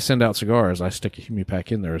 And when I send out cigars, I stick a Humi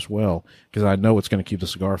pack in there as well, because I know it's going to keep the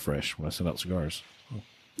cigar fresh when I send out cigars.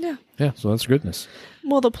 Yeah. Yeah, so that's goodness.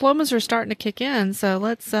 Well, the Palomas are starting to kick in, so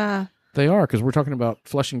let's... They are, because we're talking about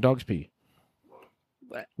flushing dog's pee.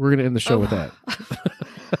 We're going to end the show with that.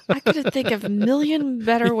 I could think of a million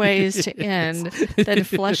better ways to end than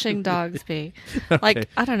flushing dog's pee. Like, okay.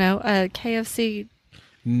 I don't know, a KFC...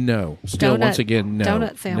 No. Still, once again, no.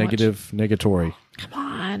 Donut sandwich. Negatory. Come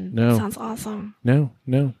on. No. That sounds awesome. No.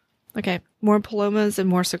 Okay, more Palomas and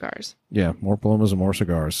more cigars. Yeah, more Palomas and more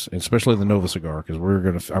cigars, especially the Nova cigar, because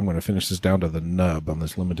I'm going to finish this down to the nub on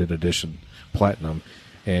this limited edition Platinum,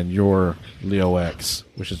 and your Leo X,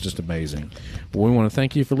 which is just amazing. But we want to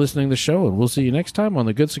thank you for listening to the show, and we'll see you next time on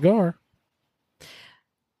The Good Cigar.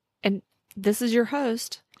 And this is your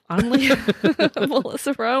host,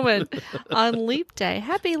 Melissa Roman, on Leap Day.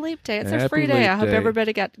 Happy Leap Day. It's a free day. I hope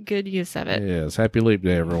everybody got good use of it. Yes, happy Leap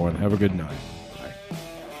Day, everyone. Have a good night.